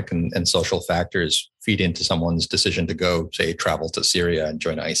 economic and social factors feed into someone's decision to go, say, travel to Syria and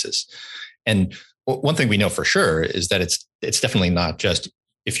join ISIS. And one thing we know for sure is that it's definitely not just,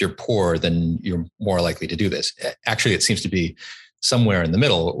 if you're poor, then you're more likely to do this. Actually, it seems to be somewhere in the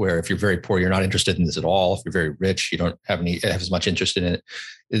middle, where if you're very poor, you're not interested in this at all. If you're very rich, you don't have as much interest in it.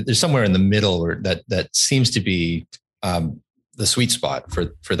 There's somewhere in the middle where that seems to be the sweet spot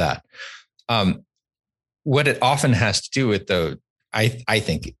for that. What it often has to do with, though, I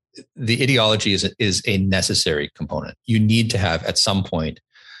think the ideology is a necessary component. You need to have at some point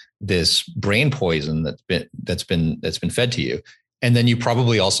this brain poison that's been fed to you. And then you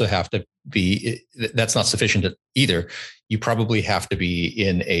probably also have to be, that's not sufficient either. You probably have to be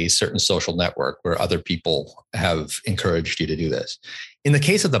in a certain social network where other people have encouraged you to do this. In the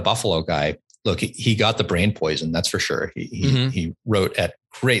case of the Buffalo guy, look, he got the brain poison, that's for sure. He wrote at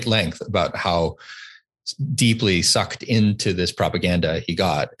great length about how deeply sucked into this propaganda he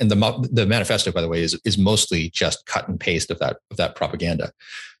got. And the manifesto, by the way, is mostly just cut and paste of that propaganda.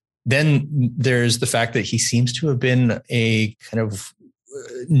 Then there's the fact that he seems to have been a kind of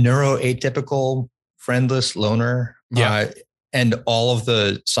neuroatypical, friendless loner. Yeah. And all of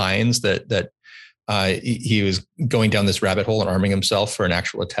the signs that he was going down this rabbit hole and arming himself for an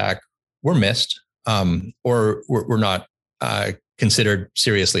actual attack were missed, or were not considered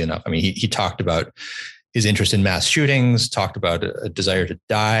seriously enough. I mean, he talked about his interest in mass shootings, talked about a desire to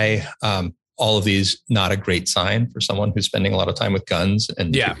die. All of these, not a great sign for someone who's spending a lot of time with guns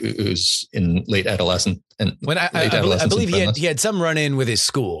and who's in late adolescence. And when I believe he had some run in with his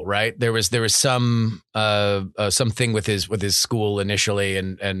school, right? There was some something with his school initially,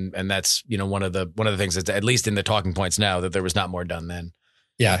 and that's one of the things that's at least in the talking points now, that there was not more done then.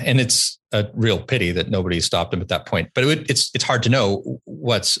 Yeah, and it's a real pity that nobody stopped him at that point. But it's hard to know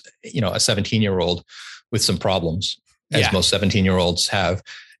what's a 17-year-old with some problems, as most 17-year-olds have,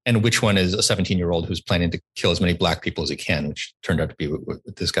 and which one is a 17-year-old who's planning to kill as many black people as he can, which turned out to be what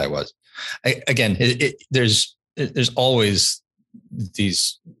this guy was. There's always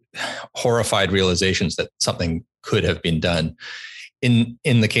these horrified realizations that something could have been done. In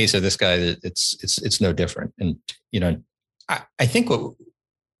the case of this guy, it's no different. And I think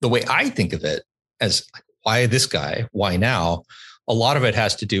the way I think of it as why this guy, why now, a lot of it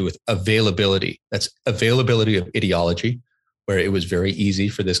has to do with availability. That's availability of ideology, where it was very easy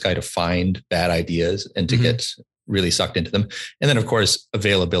for this guy to find bad ideas and to get really sucked into them. And then, of course,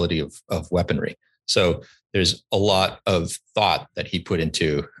 availability of weaponry. So there's a lot of thought that he put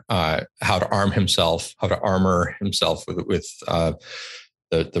into how to arm himself, how to armor himself with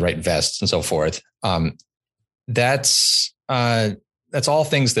the right vests and so forth. That's all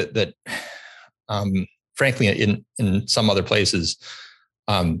things that frankly, in some other places,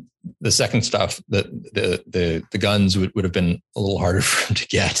 The second stuff, the guns would have been a little harder for him to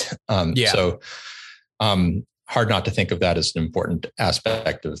get. So hard not to think of that as an important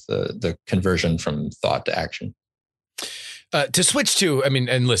aspect of the conversion from thought to action. To switch to,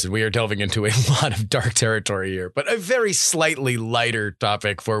 and listen, we are delving into a lot of dark territory here, but a very slightly lighter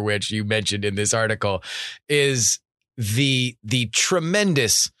topic for which you mentioned in this article is the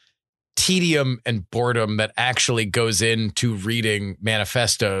tremendous tedium and boredom that actually goes into reading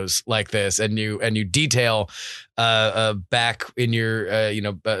manifestos like this. And you detail back in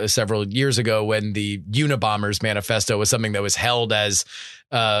your, several years ago when the Unabomber's manifesto was something that was held as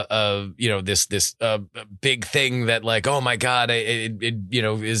this big thing that, like, oh my God, it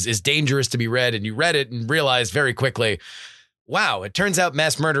is dangerous to be read. And you read it and realized very quickly, wow, it turns out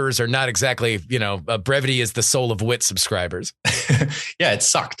mass murderers are not exactly, brevity is the soul of wit subscribers. Yeah, it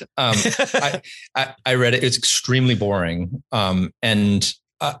sucked. I read it. It's extremely boring. And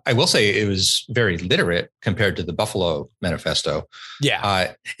I will say it was very literate compared to the Buffalo Manifesto.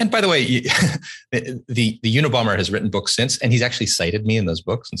 Yeah. And by the way, the Unabomber has written books since, and he's actually cited me in those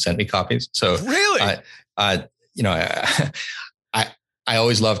books and sent me copies. So really, I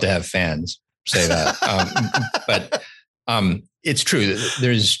always love to have fans say that. But it's true.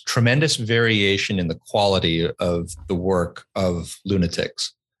 There's tremendous variation in the quality of the work of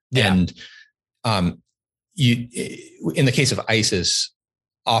lunatics. Yeah. And in the case of ISIS,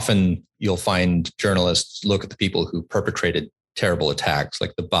 often you'll find journalists look at the people who perpetrated terrible attacks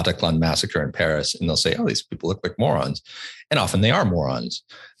like the Bataclan massacre in Paris, and they'll say, oh, these people look like morons. And often they are morons.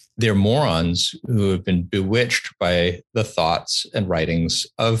 They're morons who have been bewitched by the thoughts and writings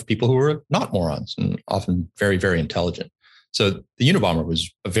of people who are not morons and often very, very intelligent. So the Unabomber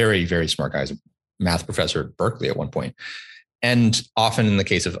was a very, very smart guy. He was a math professor at Berkeley at one point. And often in the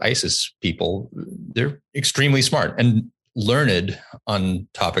case of ISIS people, they're extremely smart and learned on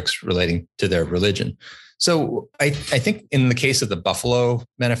topics relating to their religion. So I think in the case of the Buffalo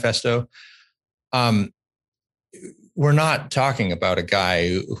Manifesto, we're not talking about a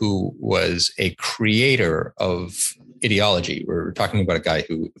guy who was a creator of ideology. We're talking about a guy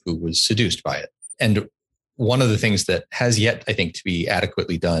who was seduced by it. And one of the things that has yet, I think, to be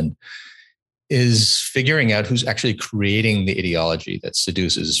adequately done is figuring out who's actually creating the ideology that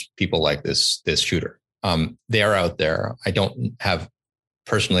seduces people like this shooter. They are out there. I don't have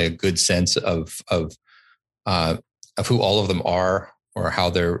personally a good sense of who all of them are or how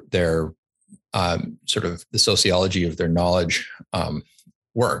their sort of the sociology of their knowledge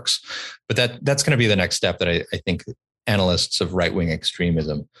works. But that's going to be the next step that I think analysts of right-wing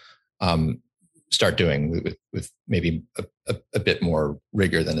extremism start doing with maybe a bit more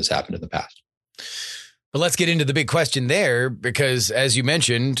rigor than has happened in the past. But let's get into the big question there, because as you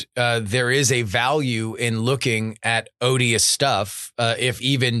mentioned, there is a value in looking at odious stuff, if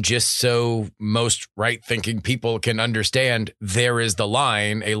even just so most right-thinking people can understand there is the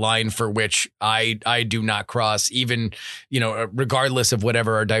line, a line for which I do not cross, even, regardless of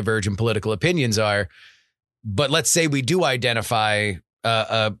whatever our divergent political opinions are. But let's say we do identify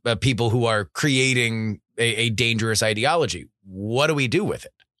people who are creating a dangerous ideology. What do we do with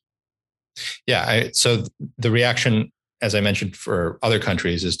it? Yeah. So the reaction, as I mentioned, for other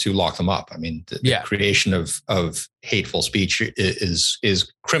countries is to lock them up. I mean, the creation of hateful speech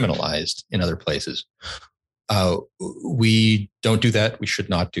is criminalized in other places. We don't do that. We should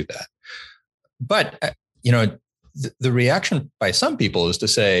not do that. But, the reaction by some people is to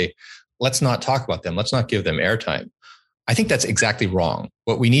say, let's not talk about them. Let's not give them airtime. I think that's exactly wrong.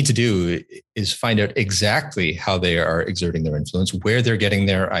 What we need to do is find out exactly how they are exerting their influence, where they're getting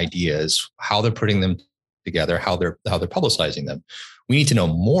their ideas, how they're putting them together, how they're publicizing them. We need to know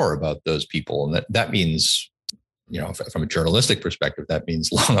more about those people. And that means, from a journalistic perspective, that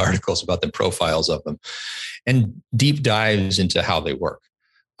means long articles about them, profiles of them, and deep dives into how they work.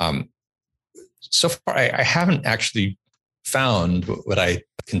 So far, I haven't actually found what I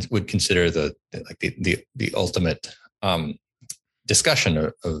would consider the ultimate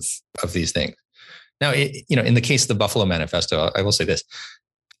discussion of these things. Now, in the case of the Buffalo Manifesto, I will say this: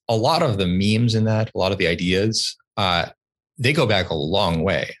 a lot of the memes in that, a lot of the ideas, they go back a long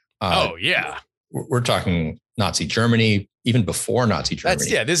way. We're talking Nazi Germany, even before Nazi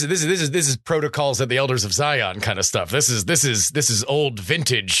Germany. This is protocols at the Elders of Zion kind of stuff. This is old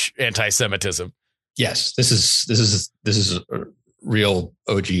vintage anti-Semitism. Yes, this is a real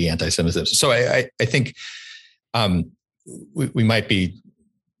OG anti-Semitism. So I think we might be,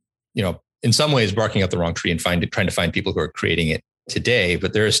 in some ways barking up the wrong tree and trying to find people who are creating it today.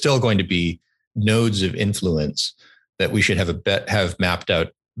 But there are still going to be nodes of influence that we should have mapped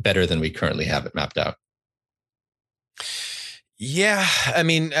out better than we currently have it mapped out. Yeah, I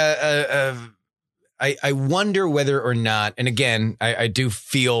mean, I wonder whether or not, and again, I do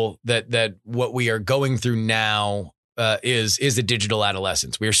feel that what we are going through now is a digital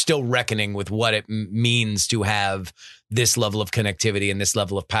adolescence. We are still reckoning with what it means to have this level of connectivity and this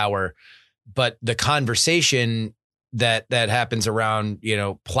level of power. But the conversation that happens around,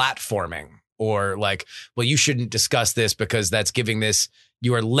 platforming, or like, well, you shouldn't discuss this because that's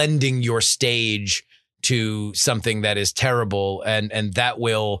you are lending your stage to something that is terrible, and that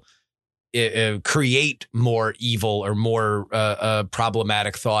will create more evil or more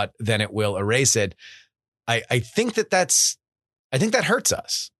problematic thought than it will erase it. I think that hurts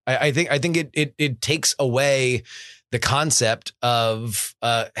us. I think it takes away the concept of,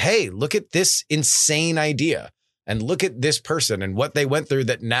 hey, look at this insane idea and look at this person and what they went through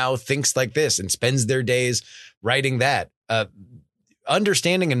that now thinks like this and spends their days writing that.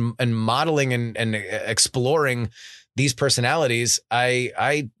 Understanding and modeling and exploring these personalities,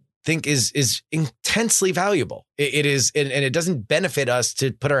 I think is intensely valuable. It is, and it doesn't benefit us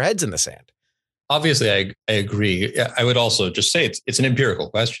to put our heads in the sand. Obviously, I agree. I would also just say it's an empirical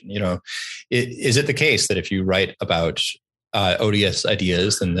question. Is it the case that if you write about odious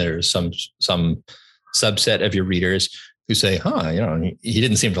ideas, then there's some subset of your readers who say, he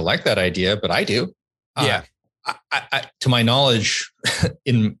didn't seem to like that idea, but I do. Yeah. I, to my knowledge,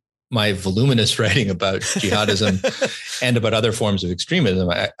 in my voluminous writing about jihadism and about other forms of extremism,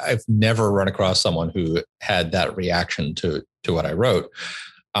 I've never run across someone who had that reaction to what I wrote.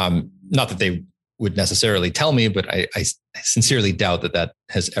 Not that they would necessarily tell me, but I sincerely doubt that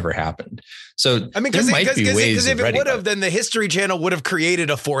has ever happened. So I mean, there might be ways if it would have, then the History Channel would have created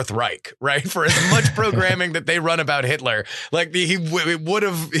a Fourth Reich, right? For as much programming that they run about Hitler, like he would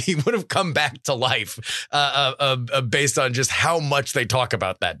have come back to life based on just how much they talk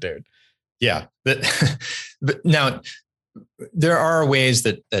about that dude. Yeah, but now there are ways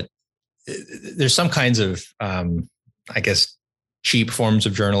that there's some kinds of I guess cheap forms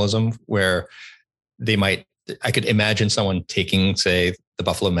of journalism where I could imagine someone taking, say, the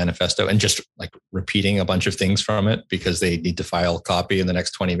Buffalo Manifesto and just like repeating a bunch of things from it because they need to file copy in the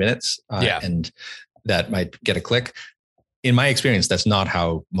next 20 minutes. And that might get a click. In my experience, that's not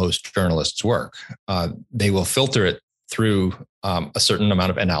how most journalists work. They will filter it through a certain amount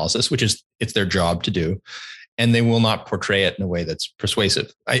of analysis, which is it's their job to do. And they will not portray it in a way that's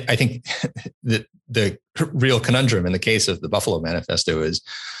persuasive. I think that the real conundrum in the case of the Buffalo Manifesto is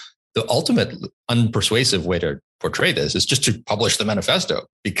the ultimate unpersuasive way to portray this is just to publish the manifesto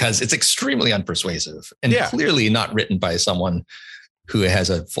because it's extremely unpersuasive and clearly not written by someone who has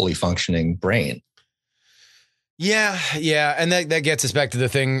a fully functioning brain. Yeah. And that gets us back to the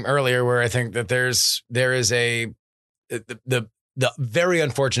thing earlier where I think that there is the very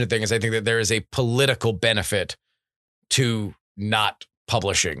unfortunate thing is I think that there is a political benefit to not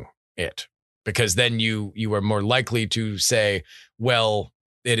publishing it, because then you are more likely to say, well,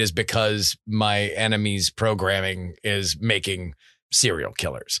 it is because my enemy's programming is making serial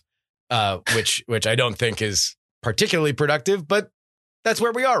killers, which I don't think is particularly productive, but that's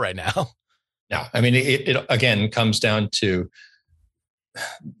where we are right now. No, I mean, it again comes down to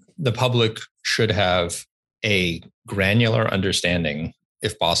the public should have a granular understanding,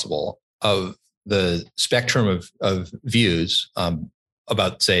 if possible, of the spectrum of views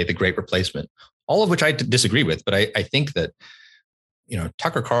about, say, the Great Replacement, all of which I disagree with. But I think that,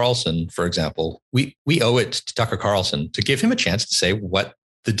 Tucker Carlson, for example, we owe it to Tucker Carlson to give him a chance to say what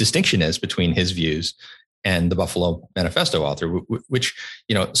the distinction is between his views and the Buffalo Manifesto author, which,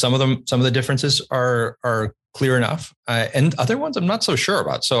 some of the differences are clear enough, and other ones I'm not so sure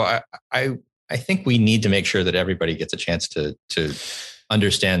about. So I think we need to make sure that everybody gets a chance to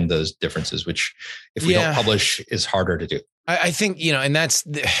understand those differences, which if we don't publish is harder to do. I think, and that's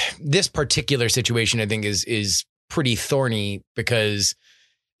this particular situation, I think is pretty thorny because,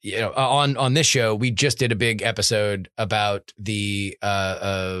 on this show, we just did a big episode about the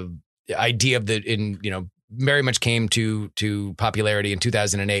idea of very much came to popularity in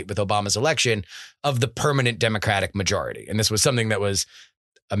 2008 with Obama's election of the permanent Democratic majority. And this was something that was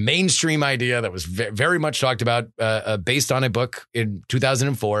a mainstream idea that was very much talked about, based on a book in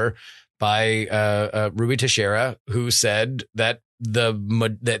 2004 by Ruby Teixeira, who said that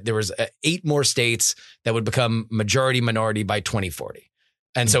that there was 8 more states that would become majority minority by 2040.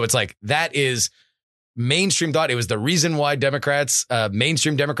 And so it's like, that is mainstream thought. It was the reason why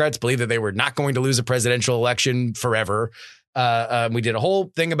mainstream Democrats believed that they were not going to lose a presidential election forever. We did a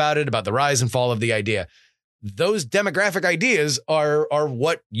whole thing about it, about the rise and fall of the idea. Those demographic ideas are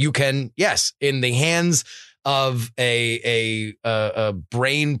what you can, in the hands of a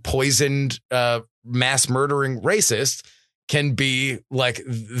brain poisoned, mass murdering racist, can be like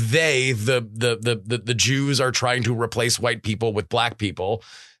the Jews are trying to replace white people with black people,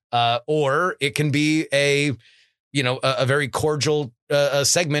 or it can be a very cordial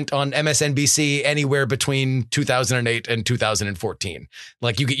segment on MSNBC anywhere between 2008 and 2014.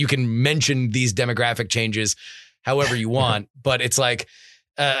 Like you can mention these demographic changes however you want, but it's like,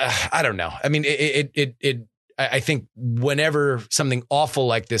 I don't know. I mean, I think whenever something awful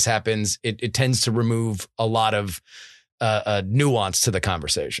like this happens, it tends to remove a lot of nuance to the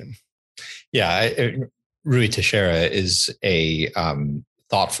conversation. Yeah. Rui Teixeira is a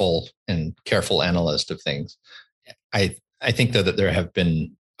thoughtful and careful analyst of things. I think, though, that there have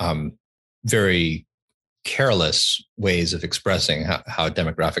been very careless ways of expressing how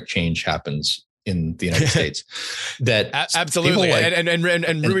demographic change happens in the United States. That absolutely,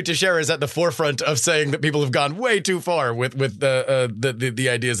 and Rui Teixeira is at the forefront of saying that people have gone way too far with the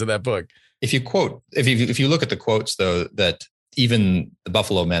ideas of that book. If you look at the quotes, though, that even the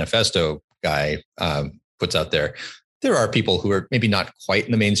Buffalo Manifesto guy puts out there are people who are maybe not quite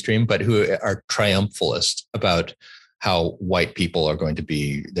in the mainstream, but who are triumphalist about how white people are going to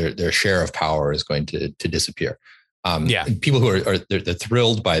be, their share of power is going to disappear. People who are they're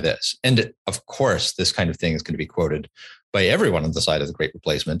thrilled by this. And of course, this kind of thing is going to be quoted by everyone on the side of the Great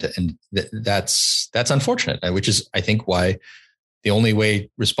Replacement. And that's unfortunate, which is, I think, why the only way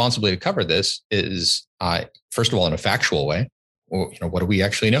responsibly to cover this is, first of all, in a factual way. Well, what do we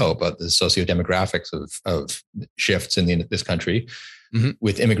actually know about the socio-demographics of shifts in this country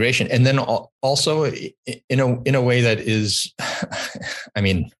with immigration? And then also in a way that is, I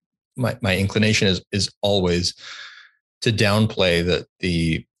mean, my inclination is always to downplay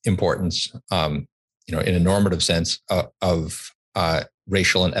the importance, in a normative sense of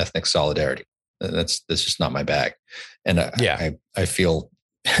racial and ethnic solidarity. That's just not my bag. And I feel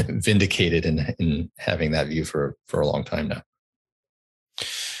vindicated in having that view for a long time now.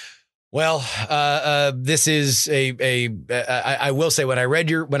 Well, this is I will say when I read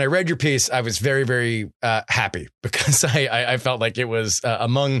your piece, I was very, very happy because I felt like it was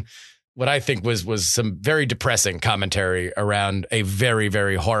among what I think was some very depressing commentary around a very,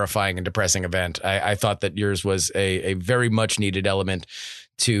 very horrifying and depressing event. I thought that yours was a very much needed element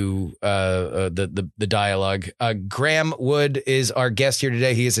to the dialogue. Graeme Wood is our guest here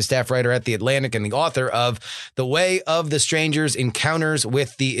today. He is a staff writer at The Atlantic and the author of The Way of the Strangers: Encounters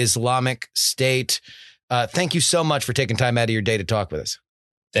with the Islamic State. Thank you so much for taking time out of your day to talk with us.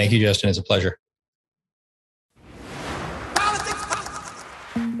 Thank you, Justin. It's a pleasure.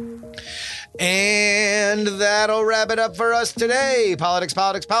 And that'll wrap it up for us today.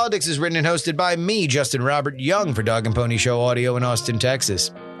 Politics is written and hosted by me, Justin Robert Young, for Dog and Pony Show Audio in Austin,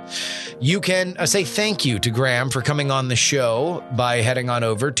 Texas. You can say thank you to Graeme for coming on the show by heading on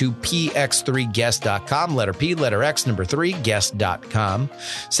over to px3guest.com, letter P, letter X, number 3, guest.com.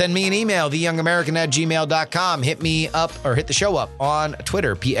 Send me an email, theyoungamerican@gmail.com. Hit me up or hit the show up on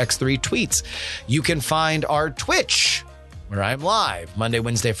Twitter, px3 tweets. You can find our Twitch, where I'm live Monday,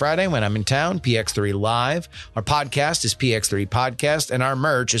 Wednesday, Friday when I'm in town, PX3 Live. Our podcast is PX3 Podcast, and our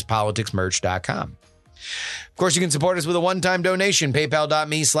merch is politicsmerch.com. Of course, you can support us with a one-time donation,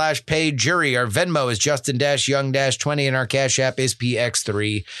 paypal.me/payjury. Our Venmo is Justin-Young-20, and our Cash App is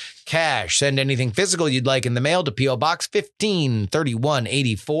PX3 Cash. Send anything physical you'd like in the mail to P.O. Box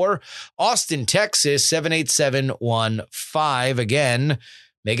 153184, Austin, Texas 78715. Again,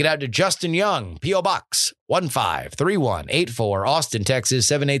 make it out to Justin Young, P.O. Box 153184, Austin, Texas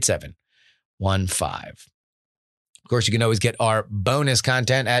 78715. Of course, you can always get our bonus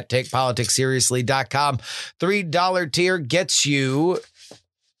content at takepoliticsseriously.com. $3 tier gets you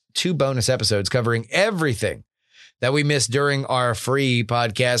 2 bonus episodes covering everything that we missed during our free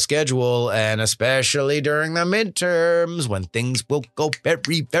podcast schedule, and especially during the midterms when things will go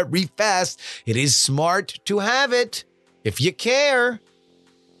very, very fast. It is smart to have it if you care.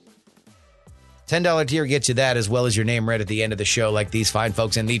 $10 tier gets you that, as well as your name read at the end of the show, like these fine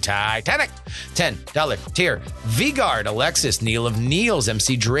folks in the Titanic. $10 tier: V-Guard, Alexis, Neil of Neils,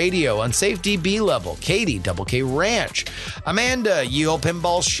 MC Dradio, Unsafe DB Level, Katie, Double K Ranch, Amanda, Yale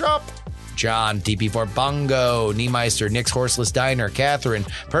Pinball Shop, John, TP4 Bongo, Niemeister, Nick's Horseless Diner, Catherine,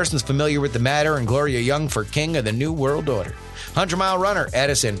 persons familiar with the matter, and Gloria Young for King of the New World Order. 100 Mile Runner,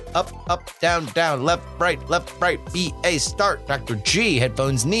 Edison, up, down, left, right, BA Start, Dr. G,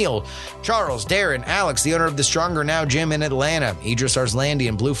 Headphones Neil, Charles, Darren, Alex, the owner of the Stronger Now Gym in Atlanta, Idris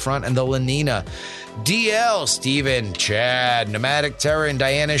Arslandian, Blue Front, and the Lenina, DL, Steven, Chad, Nomadic Terror, and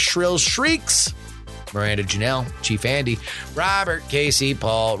Diana Shrill Shrieks, Miranda Janelle, Chief Andy, Robert, Casey,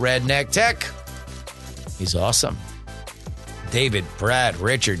 Paul, Redneck Tech. He's awesome. David, Brad,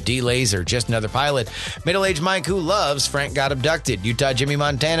 Richard, D. Laser, Just Another Pilot, Middle-Aged Mike Who Loves, Frank Got Abducted, Utah Jimmy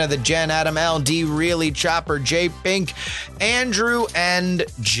Montana, The Jen, Adam L, D. Really, Chopper, J. Pink, Andrew, and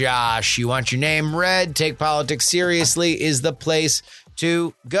Josh. You want your name read? Take Politics Seriously is the place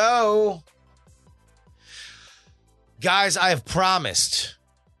to go. Guys, I have promised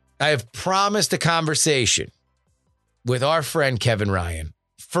a conversation with our friend Kevin Ryan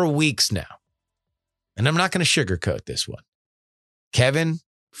for weeks now. And I'm not going to sugarcoat this one. Kevin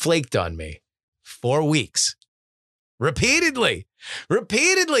flaked on me for weeks. Repeatedly,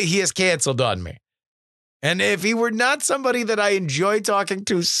 he has canceled on me. And if he were not somebody that I enjoy talking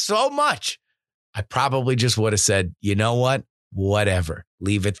to so much, I probably just would have said, you know what? Whatever.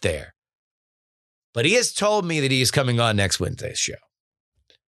 Leave it there. But he has told me that he is coming on next Wednesday's show.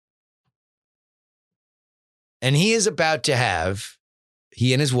 And he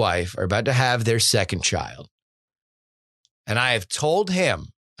and his wife are about to have their second child. And I have told him,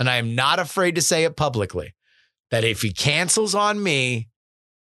 and I am not afraid to say it publicly, that if he cancels on me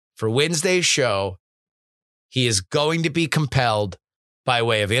for Wednesday's show, he is going to be compelled by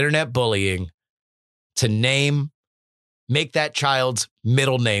way of internet bullying to make that child's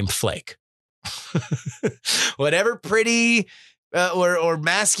middle name Flake. Whatever pretty or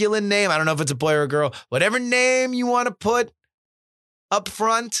masculine name, I don't know if it's a boy or a girl, whatever name you want to put up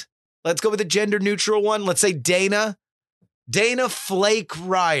front, let's go with a gender neutral one. Let's say Dana. Dana Flake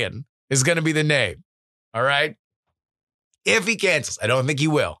Ryan is going to be the name. All right. If he cancels, I don't think he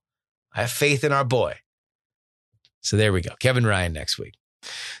will. I have faith in our boy. So there we go. Kevin Ryan next week.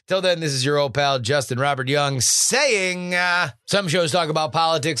 Till then, this is your old pal, Justin Robert Young, saying some shows talk about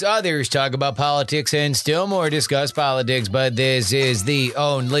politics, others talk about politics, and still more discuss politics, but this is the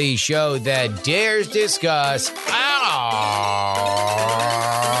only show that dares discuss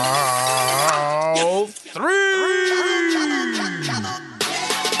all three.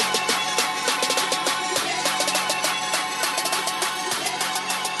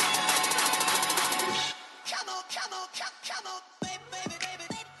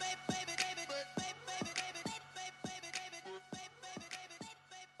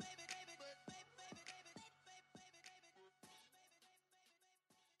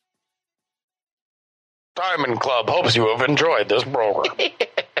 Diamond Club hopes you have enjoyed this program.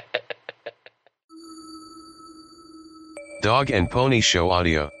 Dog and Pony Show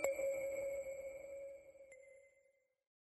audio.